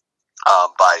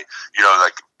by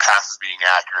like passes being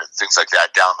accurate, things like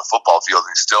that down the football field.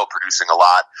 And he's still producing a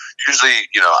lot. Usually,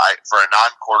 for a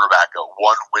non-quarterback, a 1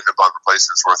 win above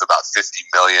replacement is worth about $50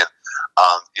 million.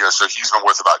 So he's been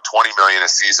worth about $20 million a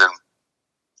season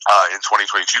in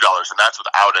 2022 dollars, and that's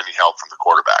without any help from the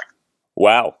quarterback.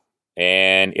 Wow.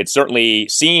 And it certainly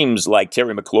seems like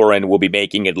Terry McLaurin will be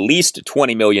making at least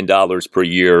 $20 million per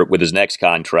year with his next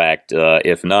contract,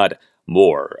 if not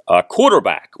more.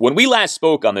 Quarterback. When we last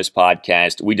spoke on this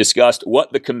podcast, we discussed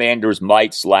what the Commanders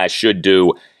might/should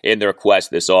do in their quest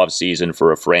this offseason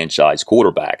for a franchise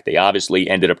quarterback. They obviously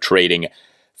ended up trading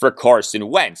for Carson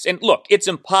Wentz. And look, it's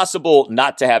impossible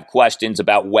not to have questions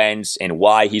about Wentz and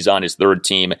why he's on his third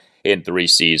team in 3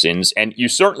 seasons. And you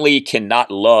certainly cannot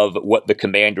love what the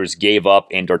Commanders gave up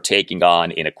and are taking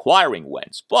on in acquiring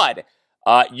Wentz. But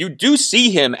you do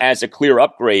see him as a clear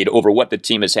upgrade over what the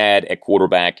team has had at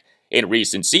quarterback in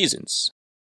recent seasons.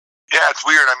 Yeah, it's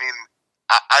weird. I mean,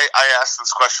 I ask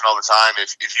this question all the time.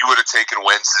 If you would have taken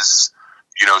Wentz's,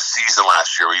 season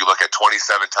last year, where you look at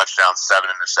 27 touchdowns, 7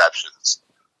 interceptions,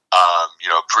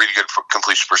 pretty good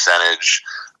completion percentage,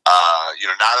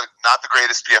 not the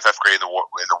greatest PFF grade in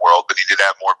the world, but he did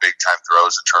have more big time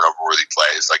throws and turnover worthy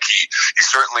plays. Like he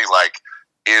certainly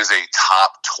is a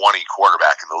top 20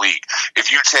 quarterback in the league.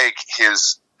 If you take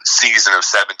his season of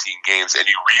 17 games and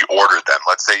you reordered them,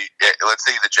 let's say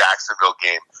the Jacksonville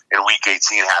game in week 18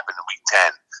 happened in week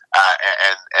 10,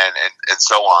 and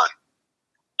so on.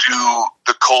 Do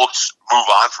the Colts move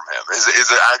on from him?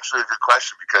 Is actually a good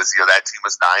question, because that team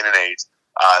was 9-8.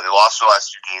 They lost their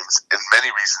last 2 games in many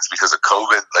reasons because of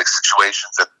COVID,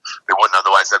 situations that they wouldn't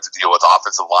otherwise have to deal with.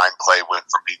 Offensive line play went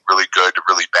from being really good to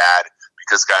really bad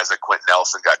because guys like Quentin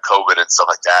Nelson got COVID and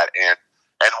stuff like that, and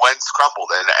Wentz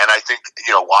crumbled. And I think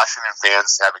Washington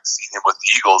fans, having seen him with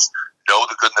the Eagles, know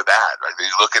the good and the bad. Right?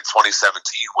 You look at 2017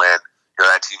 when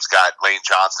that team's got Lane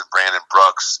Johnson, Brandon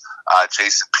Brooks,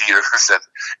 Jason Peters, and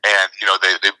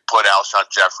they put Alshon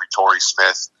Jeffrey, Torrey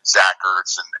Smith, Zach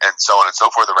Ertz, and so on and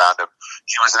so forth around him.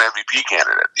 He was an MVP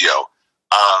candidate,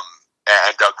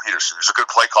 and Doug Peterson, who's a good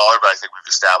play caller, but I think we've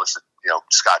established that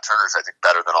Scott Turner's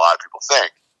better than a lot of people think.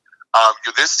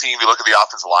 This team, you look at the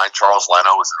offensive line. Charles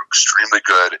Leno was an extremely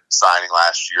good signing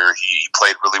last year. He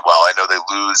played really well. I know they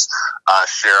lose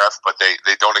Sheriff, but they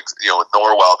don't, with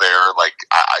Norwell there,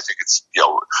 I think it's,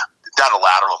 not a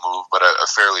lateral move, but a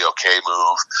fairly okay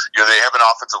move. They have an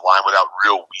offensive line without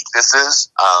real weaknesses.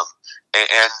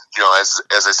 And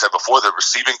as I said before, the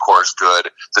receiving core is good.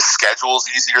 The schedule is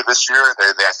easier this year. I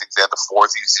think they have the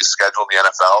 4th easiest schedule in the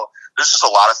NFL. There's just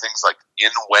a lot of things in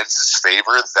Wentz's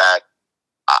favor that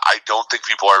I don't think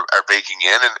people are baking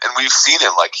in, and we've seen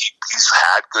him. Like he's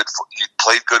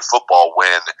played good football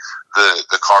when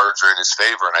the cards are in his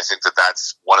favor, and I think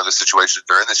that's one of the situations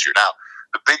they're in this year. Now,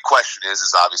 the big question is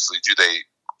obviously, do they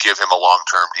give him a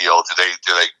long-term deal? Do they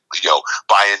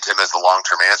buy into him as the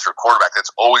long-term answer quarterback?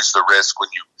 That's always the risk when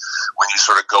you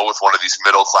sort of go with one of these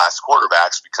middle-class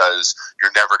quarterbacks, because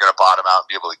you're never going to bottom out and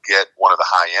be able to get one of the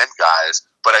high-end guys.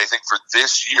 But I think for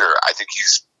this year, I think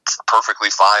he's perfectly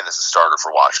fine as a starter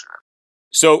for Washington.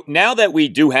 So now that we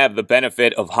do have the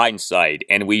benefit of hindsight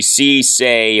and we see,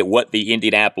 say, what the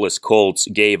Indianapolis Colts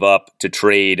gave up to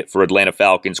trade for Atlanta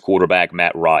Falcons quarterback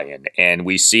Matt Ryan, and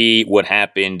we see what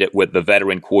happened with the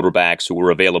veteran quarterbacks who were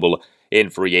available in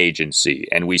free agency,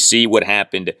 and we see what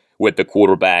happened with the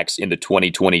quarterbacks in the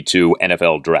 2022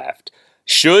 NFL Draft,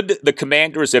 should the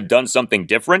Commanders have done something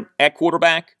different at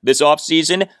quarterback this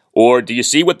offseason, or do you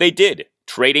see what they did,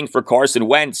 trading for Carson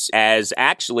Wentz as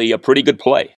actually a pretty good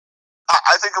play?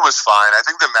 I think it was fine. I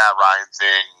think the Matt Ryan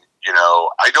thing,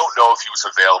 I don't know if he was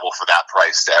available for that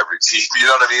price to every team. You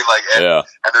know what I mean?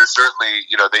 And there's certainly,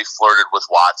 they flirted with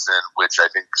Watson, which I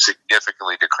think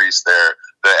significantly decreased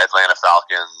the Atlanta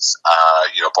Falcons,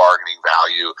 bargaining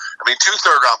value. I mean, 2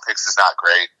 third-round picks is not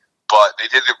great, but they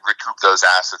did recoup those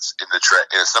assets in the trade,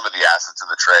 some of the assets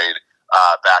in the trade.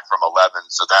 Back from 11,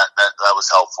 so that was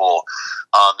helpful.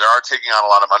 They are taking on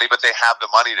a lot of money, but they have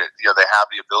the money to, they have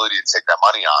the ability to take that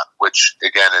money on, which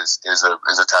again is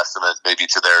a testament maybe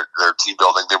to their team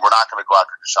building. They were not going to go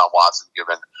after Deshaun Watson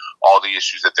given all the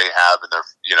issues that they have and their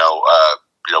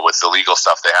with the legal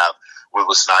stuff they have with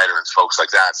Snyder and folks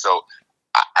like that. So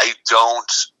I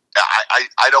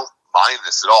don't mind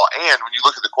this at all. And when you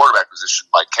look at the quarterback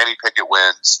position, like Kenny Pickett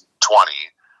wins 20.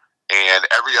 And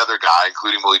every other guy,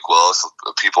 including Malik Willis, a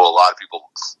lot of people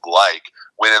like,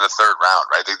 win in the 3rd round,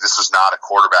 right? This was not a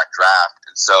quarterback draft.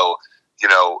 And so,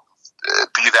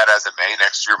 be that as it may,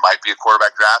 next year might be a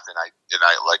quarterback draft. And I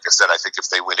like I said, I think if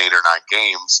they win 8 or 9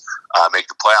 games, make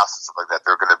the playoffs and stuff like that,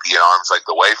 they're going to be an arm's length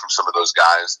away from some of those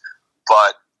guys.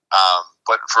 But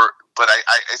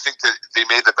I think that they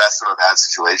made the best of a bad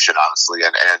situation, honestly.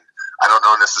 And I don't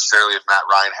know necessarily if Matt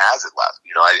Ryan has it left.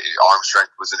 Arm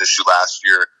strength was an issue last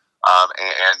year.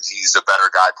 And he's a better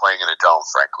guy playing in a dome,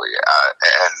 frankly.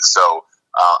 And so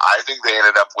I think they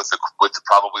ended up with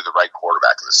probably the right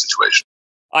quarterback in this situation.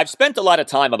 I've spent a lot of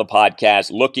time on the podcast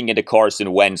looking into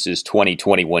Carson Wentz's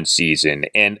 2021 season,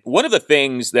 and one of the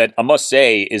things that I must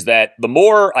say is that the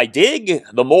more I dig,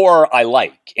 the more I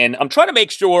like. And I'm trying to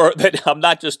make sure that I'm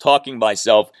not just talking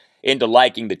myself into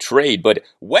liking the trade, but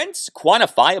Wentz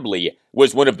quantifiably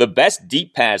was one of the best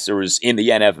deep passers in the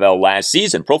NFL last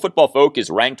season. Pro Football Focus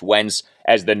ranked Wentz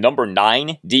as the number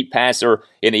 9 deep passer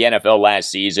in the NFL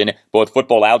last season. Both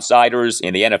Football Outsiders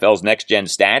and the NFL's Next Gen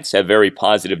Stats have very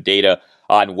positive data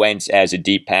on Wentz as a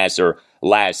deep passer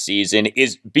last season.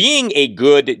 Is being a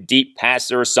good deep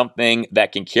passer something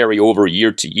that can carry over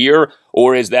year to year,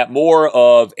 or is that more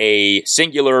of a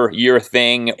singular year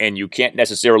thing and you can't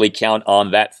necessarily count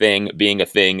on that thing being a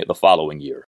thing the following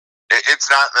year?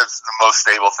 It's not that's the most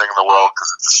stable thing in the world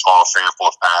because it's a small sample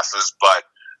of passes, but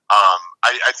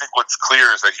I think what's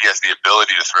clear is that he has the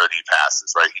ability to throw deep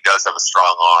passes, right? He does have a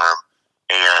strong arm,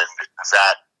 and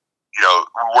that,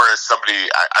 whereas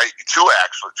Tua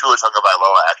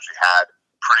Tagovailoa actually had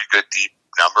pretty good deep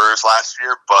numbers last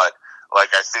year, but I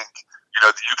think,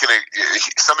 you can,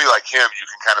 somebody like him, you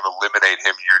can kind of eliminate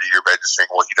him year to year by just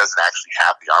saying, well, he doesn't actually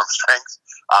have the arm strength.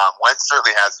 Wentz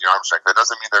certainly has the arm strength. That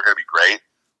doesn't mean they're going to be great.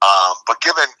 But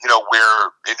given, where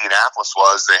Indianapolis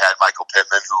was, they had Michael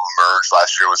Pittman, who emerged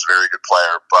last year, was a very good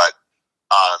player, but,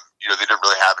 they didn't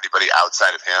really have anybody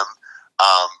outside of him.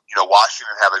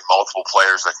 Washington having multiple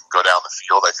players that can go down the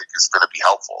field, I think is going to be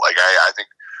helpful. I think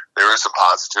there is some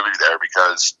positivity there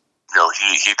because,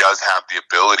 he does have the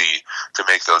ability to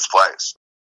make those plays.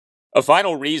 A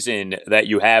final reason that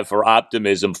you have for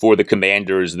optimism for the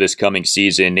Commanders this coming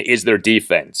season is their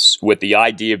defense, with the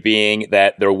idea being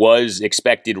that there was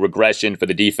expected regression for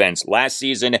the defense last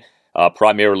season,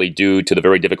 primarily due to the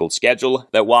very difficult schedule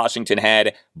that Washington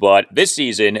had. But this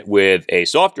season, with a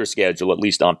softer schedule, at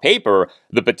least on paper,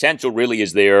 the potential really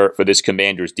is there for this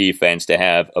Commanders defense to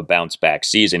have a bounce-back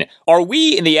season. Are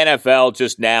we in the NFL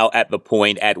just now at the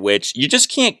point at which you just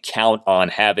can't count on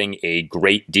having a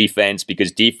great defense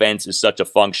because defense is such a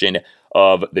function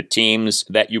of the teams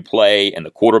that you play and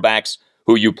the quarterbacks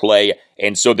who you play,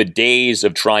 and so the days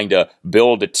of trying to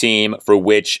build a team for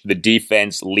which the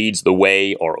defense leads the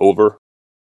way are over?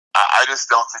 I just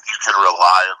don't think you can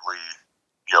reliably,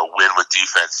 win with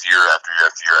defense year after year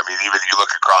after year. I mean, even you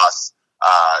look across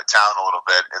town a little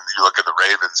bit, and you look at the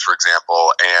Ravens, for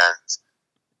example, and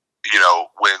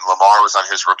when Lamar was on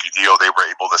his rookie deal, they were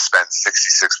able to spend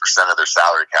 66% of their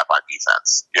salary cap on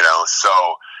defense,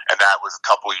 and that was a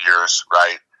couple of years,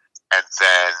 right? And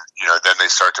then they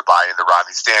start to buy into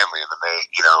Rodney Stanley, and then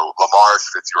Lamar's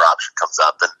fifth-year option comes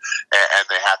up, and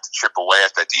they have to chip away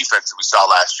at that defense. And we saw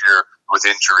last year with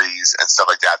injuries and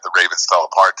stuff like that, the Ravens fell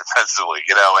apart defensively,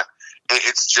 and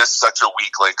it's just such a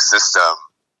weak link system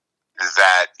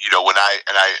that, when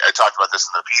I talked about this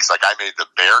in the piece, like I made the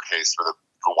bear case for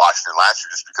Washington last year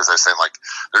just because I was saying, like,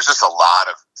 there's just a lot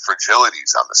of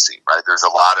fragilities on the team, right? There's a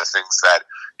lot of things that,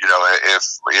 if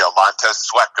Montez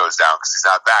Sweat goes down because he's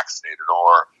not vaccinated,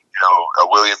 or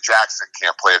William Jackson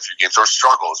can't play a few games or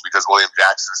struggles because William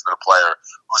Jackson has been a player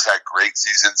who's had great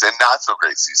seasons and not so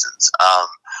great seasons.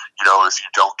 If you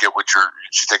don't get what you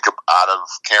think out of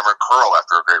Cameron Curl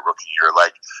after a great rookie year,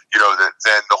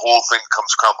 then the whole thing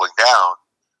comes crumbling down.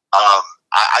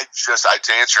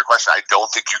 To answer your question, I don't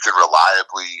think you can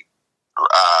reliably,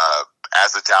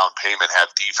 as a down payment,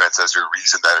 have defense as your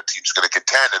reason that a team's going to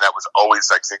contend. And that was always,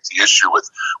 I think, the issue with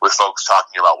folks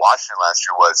talking about Washington last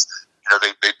year was,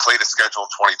 they played a schedule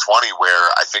in 2020 where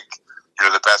I think,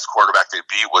 the best quarterback they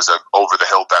beat was an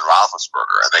over-the-hill Ben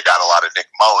Roethlisberger, and they got a lot of Nick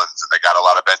Mullins, and they got a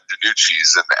lot of Ben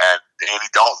DiNucci's and Andy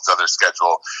Dalton's on their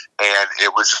schedule, and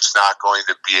it was just not going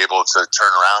to be able to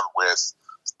turn around with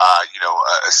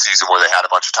a season where they had a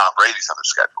bunch of Tom Brady's on their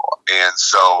schedule. And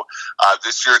so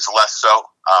this year it's less so,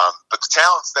 but the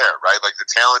talent's there, right? Like, the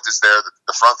talent is there.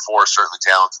 The front four is certainly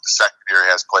talented. The secondary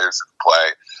has players that can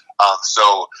play.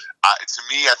 To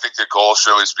me, I think the goal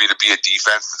should always be to be a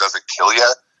defense that doesn't kill you.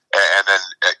 And then,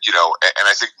 and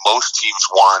I think most teams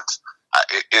want,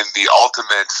 in the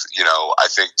ultimate,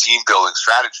 I think team building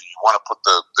strategy, you want to put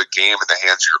the game in the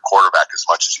hands of your quarterback as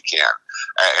much as you can.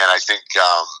 And I think,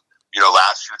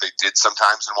 last year they did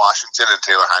sometimes in Washington, and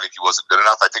Taylor Heineke wasn't good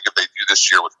enough. I think if they do this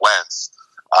year with Wentz,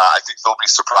 I think they'll be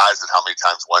surprised at how many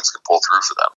times Wentz can pull through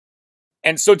for them.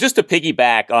 And so just to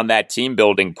piggyback on that team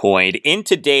building point, in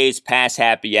today's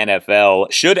pass-happy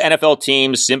NFL, should NFL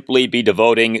teams simply be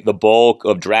devoting the bulk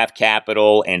of draft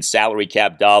capital and salary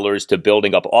cap dollars to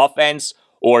building up offense,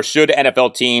 or should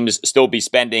NFL teams still be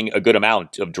spending a good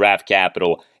amount of draft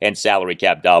capital and salary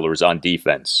cap dollars on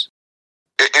defense?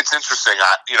 It's interesting.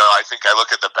 I think I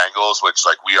look at the Bengals, which,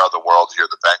 like, we are the world here.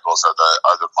 The Bengals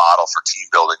are the model for team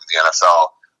building in the NFL.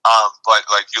 But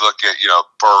like, you look at,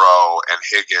 Burrow and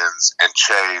Higgins and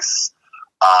Chase,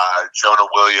 Jonah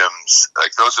Williams,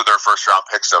 like, those are their first round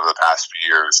picks over the past few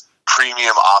years,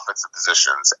 premium offensive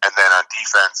positions. And then on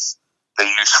defense, they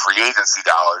use free agency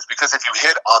dollars, because if you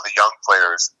hit on the young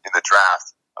players in the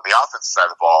draft on the offensive side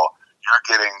of the ball, you're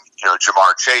getting,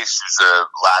 Jamar Chase, who's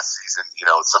last season,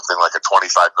 something like a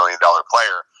 $25 million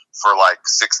player for like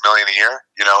 $6 million a year,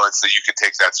 and so you can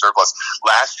take that surplus.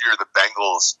 Last year, the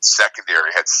Bengals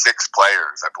secondary had 6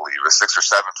 players, I believe, or 6 or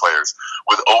 7 players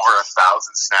with over 1,000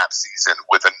 snap season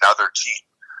with another team.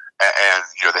 And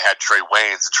they had Trey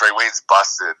Waynes, and Trey Waynes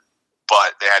busted,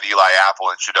 but they had Eli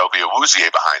Apple and Chidobe Awuzie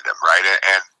behind him, right?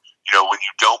 And when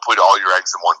you don't put all your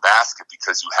eggs in one basket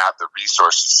because you have the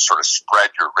resources to sort of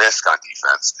spread your risk on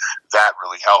defense, that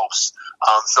really helps.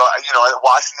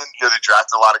 Washington, they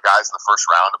drafted a lot of guys in the first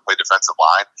round to play defensive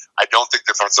line. I don't think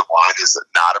defensive line is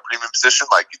not a premium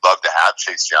position. Like, you'd love to have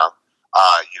Chase Young,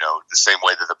 the same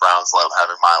way that the Browns love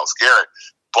having Myles Garrett.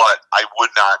 But I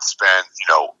would not spend,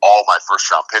 all my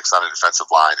first round picks on a defensive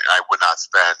line, and I would not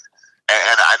spend.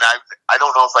 And I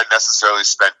don't know if I'd necessarily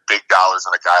spend big dollars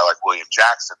on a guy like William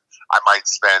Jackson. I might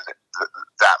spend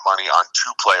that money on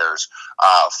 2 players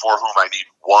for whom I need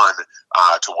one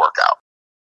to work out.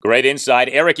 Great insight.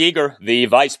 Eric Eager, the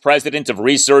Vice President of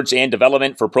Research and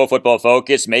Development for Pro Football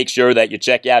Focus. Make sure that you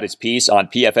check out his piece on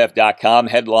PFF.com.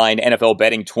 Headline, NFL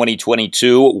Betting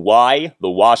 2022, Why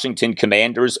the Washington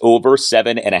Commanders over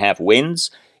 7.5 wins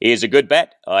is a good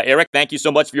bet. Eric, thank you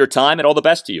so much for your time, and all the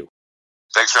best to you.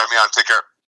 Thanks for having me on. Take care.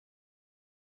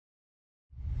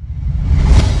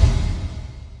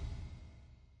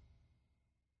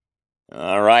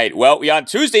 All right. Well, we on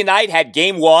Tuesday night had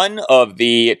Game 1 of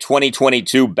the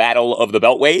 2022 Battle of the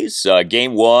Beltways.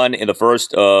 Game 1 in the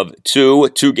first of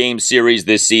two-game series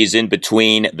this season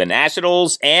between the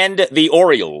Nationals and the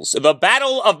Orioles. The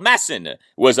Battle of Masson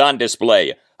was on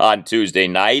display on Tuesday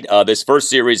night. This first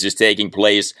series is taking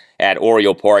place at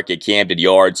Oriole Park at Camden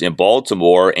Yards in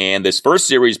Baltimore, and this first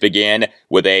series began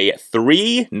with a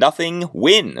 3-0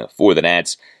 win for the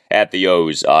Nats at the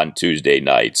O's on Tuesday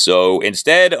night. So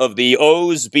instead of the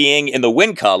O's being in the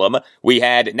win column, we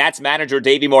had Nats manager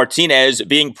Davey Martinez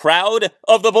being proud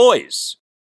of the boys.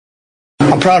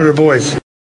 I'm proud of the boys.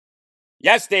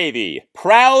 Yes, Davey.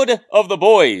 Proud of the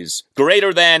boys.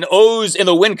 Greater than O's in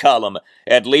the win column,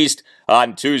 at least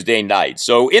on Tuesday night.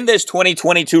 So in this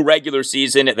 2022 regular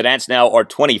season, the Nats now are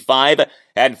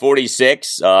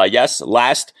 25-46. Yes,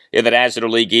 last in the National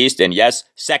League East. And yes,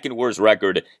 second worst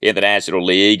record in the National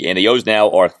League. And the O's now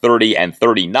are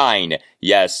 30-39.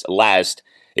 Yes, last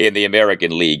in the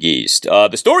American League East.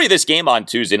 The story of this game on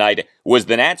Tuesday night was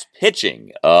the Nats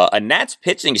pitching. A Nats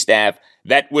pitching staff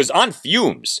that was on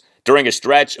fumes during a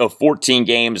stretch of 14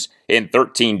 games in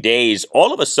 13 days,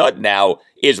 all of a sudden now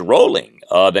is rolling.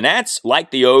 The Nats, like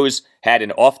the O's, had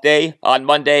an off day on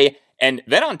Monday, and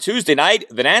then on Tuesday night,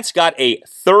 the Nats got a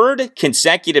third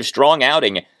consecutive strong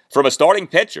outing from a starting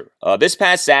pitcher. This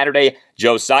past Saturday,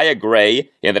 Josiah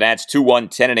Gray in the Nats 2-1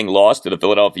 10-inning loss to the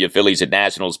Philadelphia Phillies at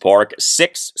Nationals Park.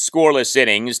 6 scoreless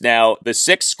innings. Now, the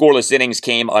 6 scoreless innings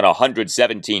came on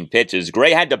 117 pitches.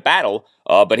 Gray had to battle,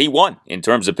 but he won in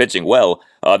terms of pitching well.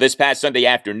 This past Sunday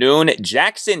afternoon,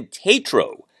 Jackson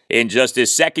Tatro in just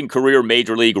his second career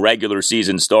Major League regular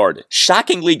season start.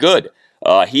 Shockingly good.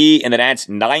 He and the Nats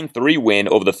 9-3 win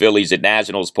over the Phillies at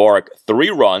Nationals Park. 3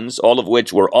 runs, all of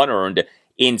which were unearned,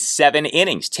 in 7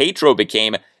 innings. Tatro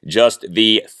became just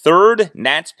the third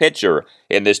Nats pitcher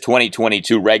in this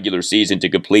 2022 regular season to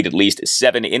complete at least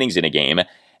 7 innings in a game.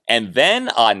 And then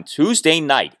on Tuesday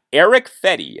night, Eric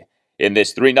Fedde in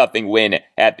this 3-0 win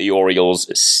at the Orioles,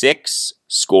 6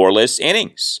 scoreless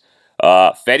innings.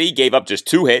 Fedde gave up just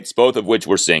 2 hits, both of which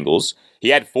were singles. He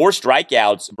had 4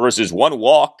 strikeouts versus 1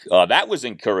 walk. That was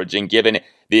encouraging given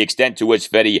the extent to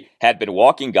which Fedde had been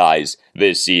walking guys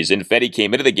this season. Fedde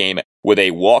came into the game with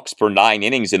a walks per 9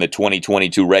 innings in the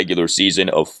 2022 regular season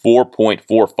of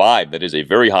 4.45. That is a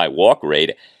very high walk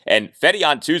rate. And Fedde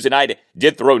on Tuesday night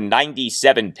did throw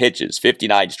 97 pitches,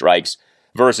 59 strikes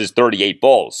versus 38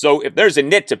 balls. So if there's a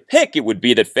nit to pick, it would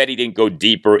be that Fedde didn't go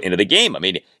deeper into the game. I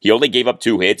mean, he only gave up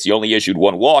 2 hits, he only issued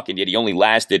 1 walk, and yet he only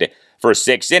lasted for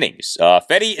 6 innings.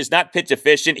 Fedde is not pitch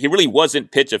efficient. He really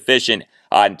wasn't pitch efficient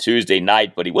on Tuesday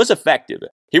night, but he was effective.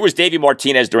 Here was Davey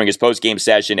Martinez during his post-game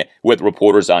session with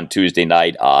reporters on Tuesday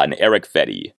night on Eric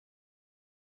Fedde.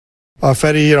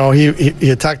 Fedde, he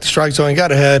attacked the strike zone, he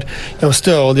got ahead.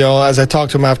 Still, as I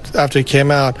talked to him after he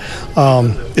came out,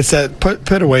 it's that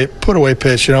put away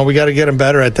pitch. We got to get him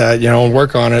better at that. And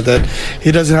work on it. That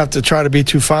he doesn't have to try to be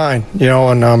too fine.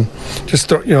 And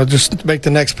just make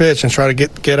the next pitch and try to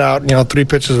get out. 3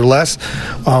 pitches or less.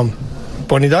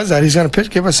 When he does that, he's going to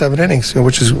give us 7 innings,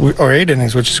 or 8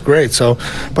 innings, which is great. So,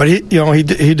 but he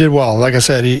did well. Like I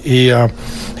said, he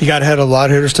got ahead of a lot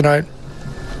of hitters tonight.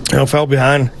 Fell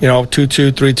behind,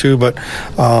 2-2, 3-2, but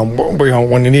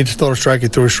when you need to throw a strike, he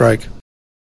threw a strike.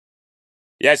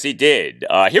 Yes, he did.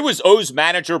 Here was O's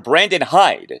manager Brandon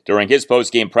Hyde during his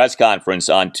post-game press conference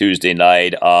on Tuesday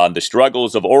night on the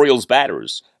struggles of Orioles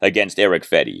batters against Eric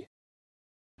Fedde.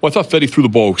 Well, I thought Fedde threw the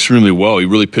ball extremely well. He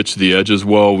really pitched to the edges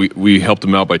well. We helped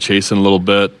him out by chasing a little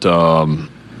bit,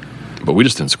 but we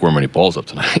just didn't score many balls up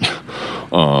tonight.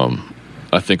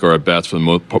 I think our at-bats for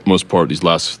the most part these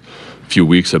last few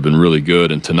weeks have been really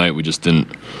good, and tonight we just didn't.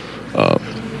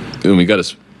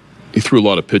 He threw a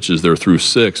lot of pitches there through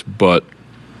 6, but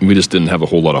we just didn't have a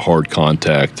whole lot of hard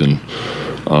contact, and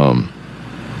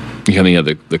he had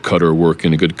the cutter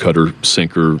working, a good cutter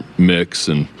sinker mix,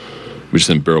 and we just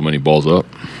didn't barrel many balls up.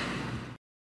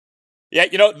 Yeah,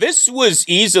 this was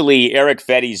easily Eric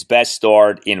Fedde's best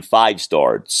start in 5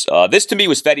 starts. This, to me,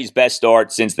 was Fedde's best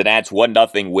start since the Nats'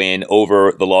 1-0 win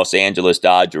over the Los Angeles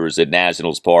Dodgers at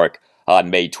Nationals Park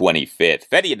on May 25th.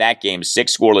 Fedde in that game,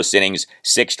 6 scoreless innings,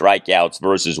 6 strikeouts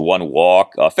versus 1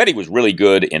 walk. Fedde was really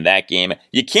good in that game.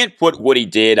 You can't put what he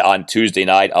did on Tuesday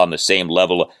night on the same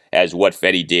level as what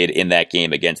Fedde did in that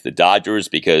game against the Dodgers,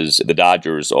 because the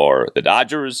Dodgers are the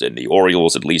Dodgers and the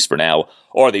Orioles, at least for now,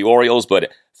 are the Orioles.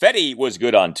 But Fedde was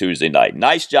good on Tuesday night.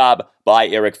 Nice job by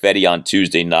Eric Fedde on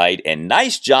Tuesday night, and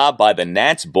nice job by the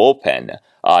Nats bullpen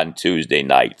on Tuesday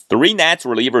night. 3 Nats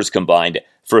relievers combined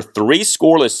for 3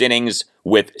 scoreless innings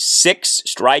with 6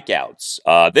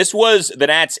 strikeouts. This was the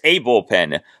Nats' A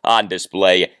bullpen on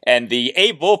display, and the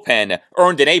A bullpen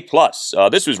earned an A+.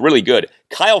 This was really good.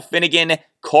 Kyle Finnegan,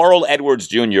 Carl Edwards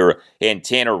Jr., and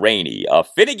Tanner Rainey.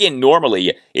 Finnegan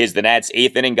normally is the Nats'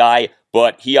 8th inning guy,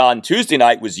 but he on Tuesday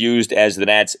night was used as the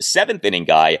Nats' 7th inning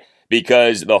guy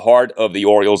because the heart of the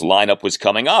Orioles lineup was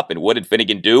coming up. And what did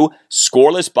Finnegan do?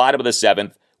 Scoreless bottom of the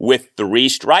 7th with 3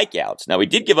 strikeouts. Now, he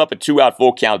did give up a 2-out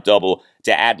full count double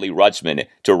to Adley Rutschman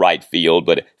to right field,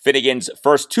 but Finnegan's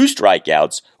first 2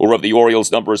 strikeouts were of the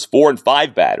Orioles' numbers 4 and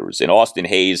 5 batters in Austin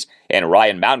Hayes and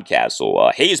Ryan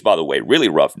Mountcastle. Hayes, by the way, really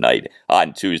rough night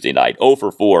on Tuesday night, 0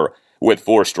 for 4 with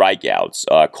 4 strikeouts.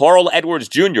 Carl Edwards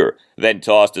Jr. then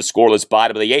tossed a scoreless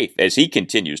bottom of the 8th as he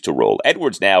continues to roll.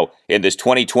 Edwards now in this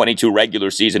 2022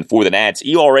 regular season for the Nats,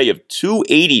 ERA of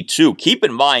 2.82. Keep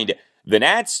in mind, the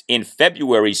Nats in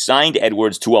February signed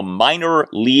Edwards to a minor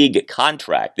league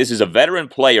contract. This is a veteran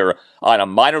player on a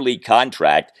minor league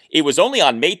contract. It was only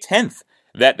on May 10th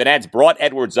that the Nats brought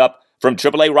Edwards up from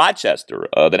AAA Rochester.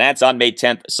 The Nats on May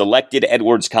 10th selected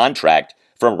Edwards' contract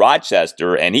from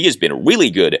Rochester, and he has been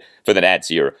really good for the Nats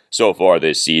here so far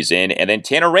this season. And then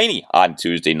Tanner Rainey on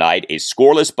Tuesday night, a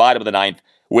scoreless bottom of the 9th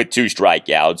with 2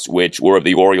 strikeouts, which were of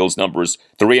the Orioles' numbers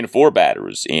 3 and 4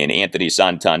 batters in Anthony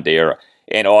Santander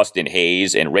and Austin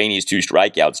Hayes, and Rainey's 2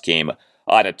 strikeouts came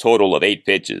on a total of 8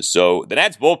 pitches. So the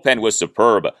Nats bullpen was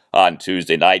superb on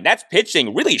Tuesday night. Nats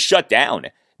pitching really shut down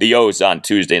the O's on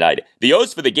Tuesday night. The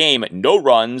O's for the game, no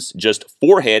runs, just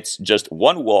 4 hits, just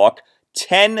 1 walk,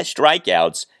 10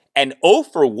 strikeouts, and 0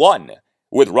 for 1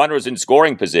 with runners in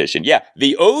scoring position. Yeah,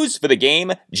 the O's for the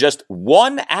game, just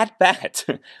 1 at-bat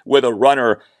with a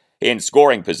runner in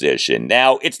scoring position.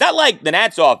 Now, it's not like the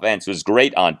Nats offense was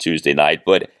great on Tuesday night,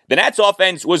 but the Nats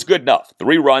offense was good enough.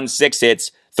 3 runs, 6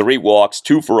 hits, 3 walks,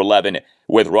 2 for 11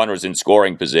 with runners in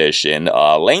scoring position.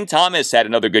 Lane Thomas had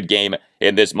another good game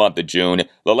in this month of June.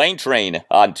 The Lane train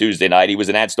on Tuesday night. He was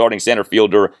an starting center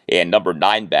fielder and number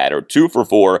 9 batter. 2 for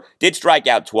 4. Did strike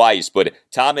out twice, but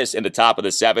Thomas in the top of the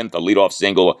 7th, a leadoff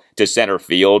single to center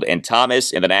field. And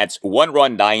Thomas in the Nats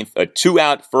 1-run 9th, a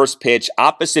 2-out first pitch,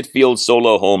 opposite field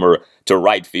solo homer to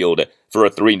right field for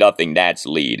a 3-0 Nats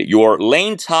lead. Your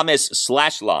Lane Thomas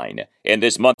slash line in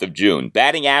this month of June.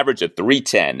 Batting average of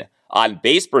 .310. On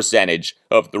base percentage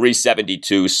of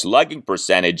 .372, slugging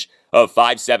percentage of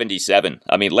 .577.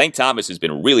 I mean, Lane Thomas has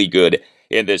been really good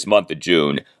in this month of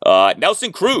June.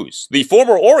 Nelson Cruz, the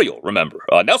former Oriole, remember.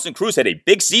 Nelson Cruz had a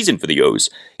big season for the O's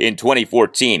in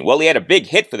 2014. Well, he had a big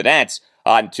hit for the Nats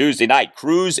on Tuesday night.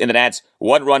 Cruz in the Nats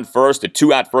 1-run first, a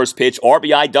 2-out first pitch,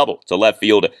 RBI double to left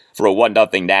field for a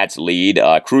 1-0 Nats lead.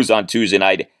 Cruz on Tuesday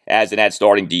night as the Nats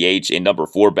starting DH in number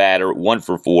 4 batter, 1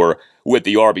 for 4 with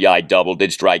the RBI double,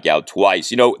 did strike out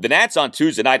twice. You know, the Nats on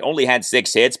Tuesday night only had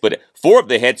 6 hits, but 4 of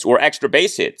the hits were extra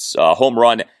base hits, home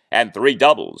run and 3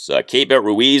 doubles. Keibert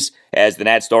Ruiz as the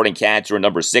Nats starting catcher,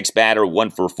 number 6 batter, 1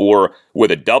 for 4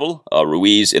 with a double.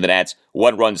 Ruiz in the Nats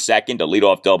 1-run second, a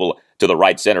leadoff double to the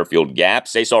right center field gap.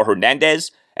 Cesar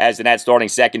Hernandez as the Nats starting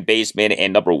second baseman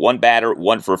and number 1 batter,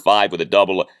 1 for 5 with a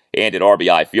double and an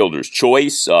RBI fielder's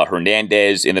choice.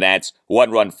 Hernandez in the Nats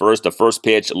 1-run first, a first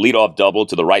pitch leadoff double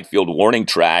to the right field warning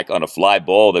track on a fly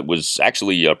ball that was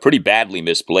actually pretty badly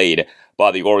misplayed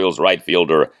by the Orioles right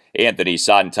fielder Anthony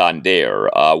Santander.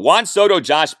 Juan Soto,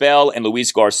 Josh Bell, and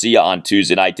Luis Garcia on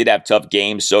Tuesday night did have tough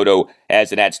games. Soto as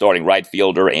the Nats starting right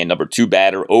fielder and number 2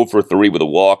 batter, 0 for 3 with a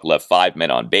walk, left 5 men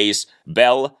on base.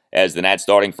 Bell as the Nats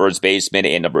starting first baseman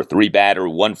and number 3 batter,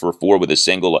 1 for 4 with a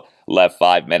single, left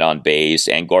 5 men on base.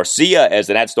 And Garcia as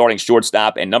the Nats starting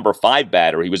shortstop and number 5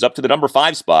 batter. He was up to the number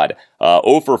 5 spot,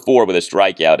 0 for 4 with a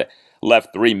strikeout,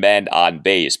 left 3 men on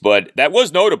base. But that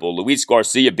was notable, Luis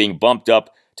Garcia being bumped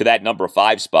up to that number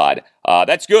 5 spot.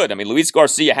 That's good. I mean, Luis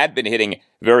Garcia had been hitting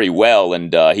very well,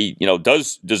 and he,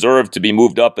 does deserve to be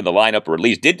moved up in the lineup, or at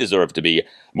least did deserve to be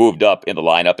moved up in the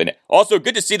lineup. And also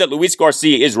good to see that Luis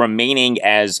Garcia is remaining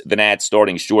as the Nats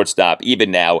starting shortstop,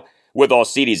 even now with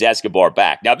Alcides Escobar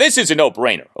back. Now, this is a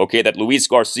no-brainer, okay, that Luis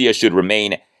Garcia should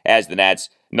remain as the Nats'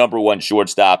 number 1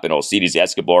 shortstop, and Alcides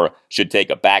Escobar should take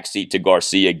a backseat to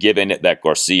Garcia, given that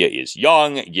Garcia is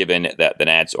young, given that the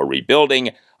Nats are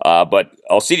rebuilding. But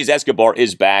Alcides Escobar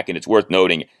is back, and it's worth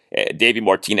noting, Davey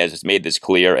Martinez has made this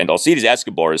clear, and Alcides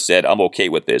Escobar has said, I'm okay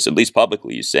with this, at least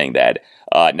publicly he's saying that,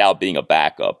 now being a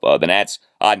backup. The Nats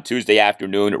on Tuesday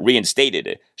afternoon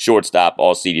reinstated shortstop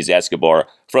Alcides Escobar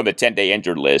from the 10-day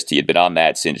injured list. He had been on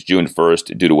that since June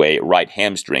 1st due to a right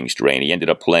hamstring strain. He ended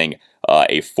up playing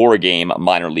a 4-game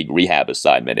minor league rehab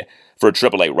assignment for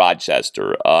AAA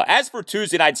Rochester. As for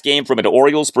Tuesday night's game from an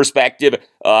Orioles perspective,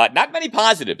 not many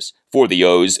positives for the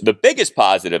O's. The biggest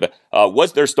positive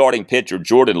was their starting pitcher,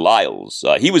 Jordan Lyles.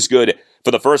 He was good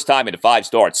for the first time in 5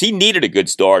 starts. He needed a good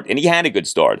start, and he had a good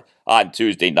start on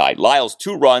Tuesday night. Lyles,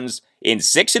 2 runs in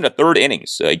 6 1/3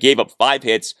 innings. He gave up 5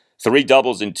 hits, 3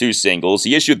 doubles and 2 singles.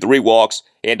 He issued 3 walks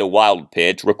and a wild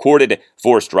pitch, recorded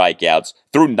 4 strikeouts,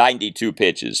 threw 92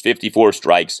 pitches, 54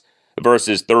 strikes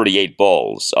versus 38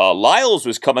 balls. Lyles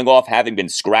was coming off having been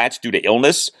scratched due to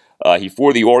illness. He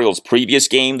for the Orioles' previous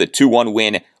game, the 2-1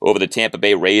 win over the Tampa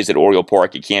Bay Rays at Oriole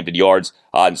Park at Camden Yards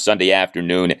on Sunday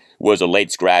afternoon, was a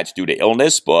late scratch due to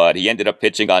illness, but he ended up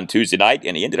pitching on Tuesday night,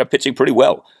 and he ended up pitching pretty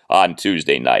well on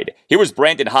Tuesday night. Here was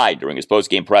Brandon Hyde during his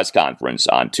postgame press conference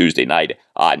on Tuesday night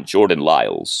on Jordan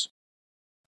Lyles.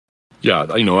 Yeah,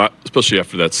 especially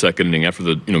after that second inning, after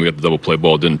we got the double play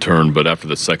ball, it didn't turn, but after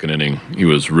the second inning, he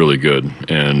was really good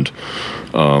and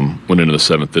went into the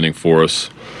seventh inning for us,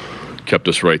 kept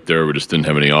us right there. We just didn't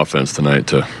have any offense tonight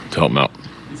to help him out.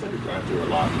 He's had to grind through a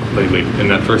lot lately. In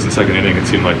that first and second inning, it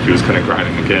seemed like he was kind of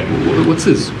grinding again. What's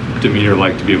his demeanor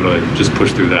like to be able to just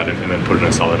push through that and then put in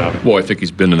a solid outing? Well, I think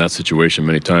he's been in that situation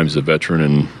many times as a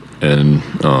veteran and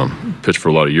pitched for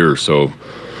a lot of years, so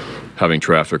having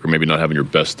traffic or maybe not having your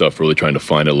best stuff, really trying to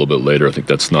find it a little bit later, I think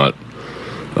that's not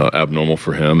abnormal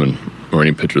for him or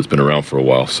any pitcher that's been around for a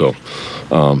while. So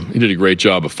he did a great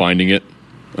job of finding it,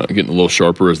 getting a little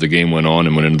sharper as the game went on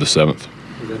and went into the seventh.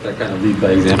 Is that kind of lead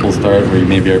by example start where you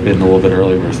maybe are bidding a little bit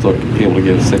early, we're still able to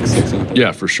get a six in?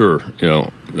 Yeah, for sure.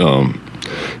 Kind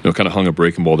of hung a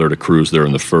breaking ball there to Cruz there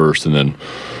in the first, and then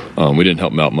we didn't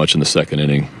help him out much in the second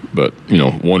inning. But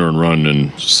one earned run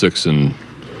and six and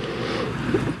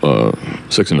a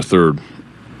third,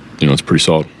 it's pretty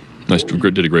solid.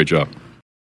 Did a great job.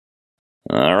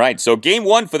 All right, so Game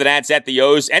 1 for the Nats at the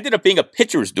O's ended up being a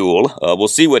pitcher's duel. We'll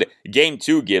see what Game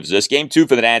 2 gives us. Game 2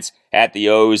 for the Nats at the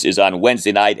O's is on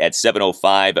Wednesday night at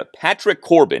 7:05. Patrick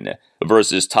Corbin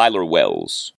versus Tyler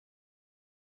Wells.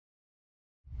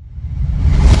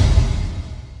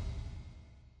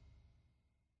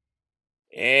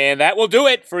 And that will do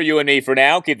it for you and me for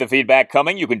now. Keep the feedback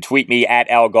coming. You can tweet me at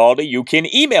Al Galdi. You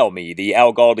can email me, the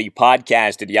Al Galdi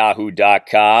podcast at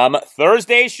yahoo.com.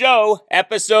 Thursday's show,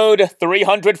 episode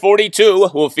 342,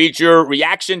 will feature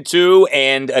reaction to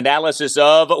and analysis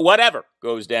of whatever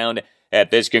goes down at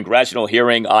this congressional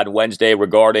hearing on Wednesday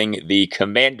regarding the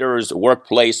Commanders'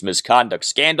 workplace misconduct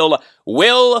scandal.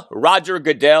 Will Roger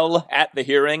Goodell at the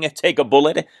hearing take a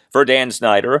bullet for Dan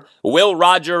Snyder? Will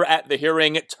Roger at the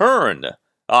hearing turn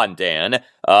on Dan?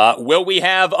 Will we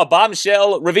have a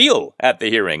bombshell reveal at the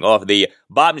hearing of the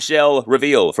bombshell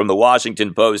reveal from the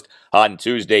Washington Post on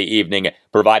Tuesday evening,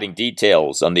 providing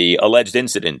details on the alleged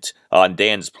incident on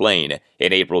Dan's plane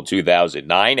in April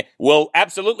 2009? Will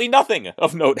absolutely nothing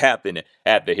of note happen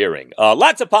at the hearing?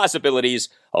 Lots of possibilities.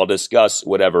 I'll discuss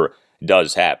whatever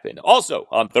does happen. Also,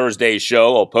 on Thursday's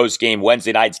show, I'll post-game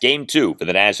Wednesday night's Game 2 for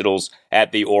the Nationals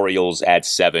at the Orioles at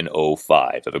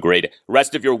 7:05. Have a great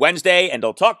rest of your Wednesday, and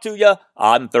I'll talk to you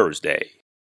on Thursday.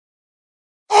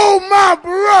 Oh, my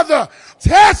brother,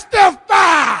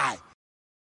 testify.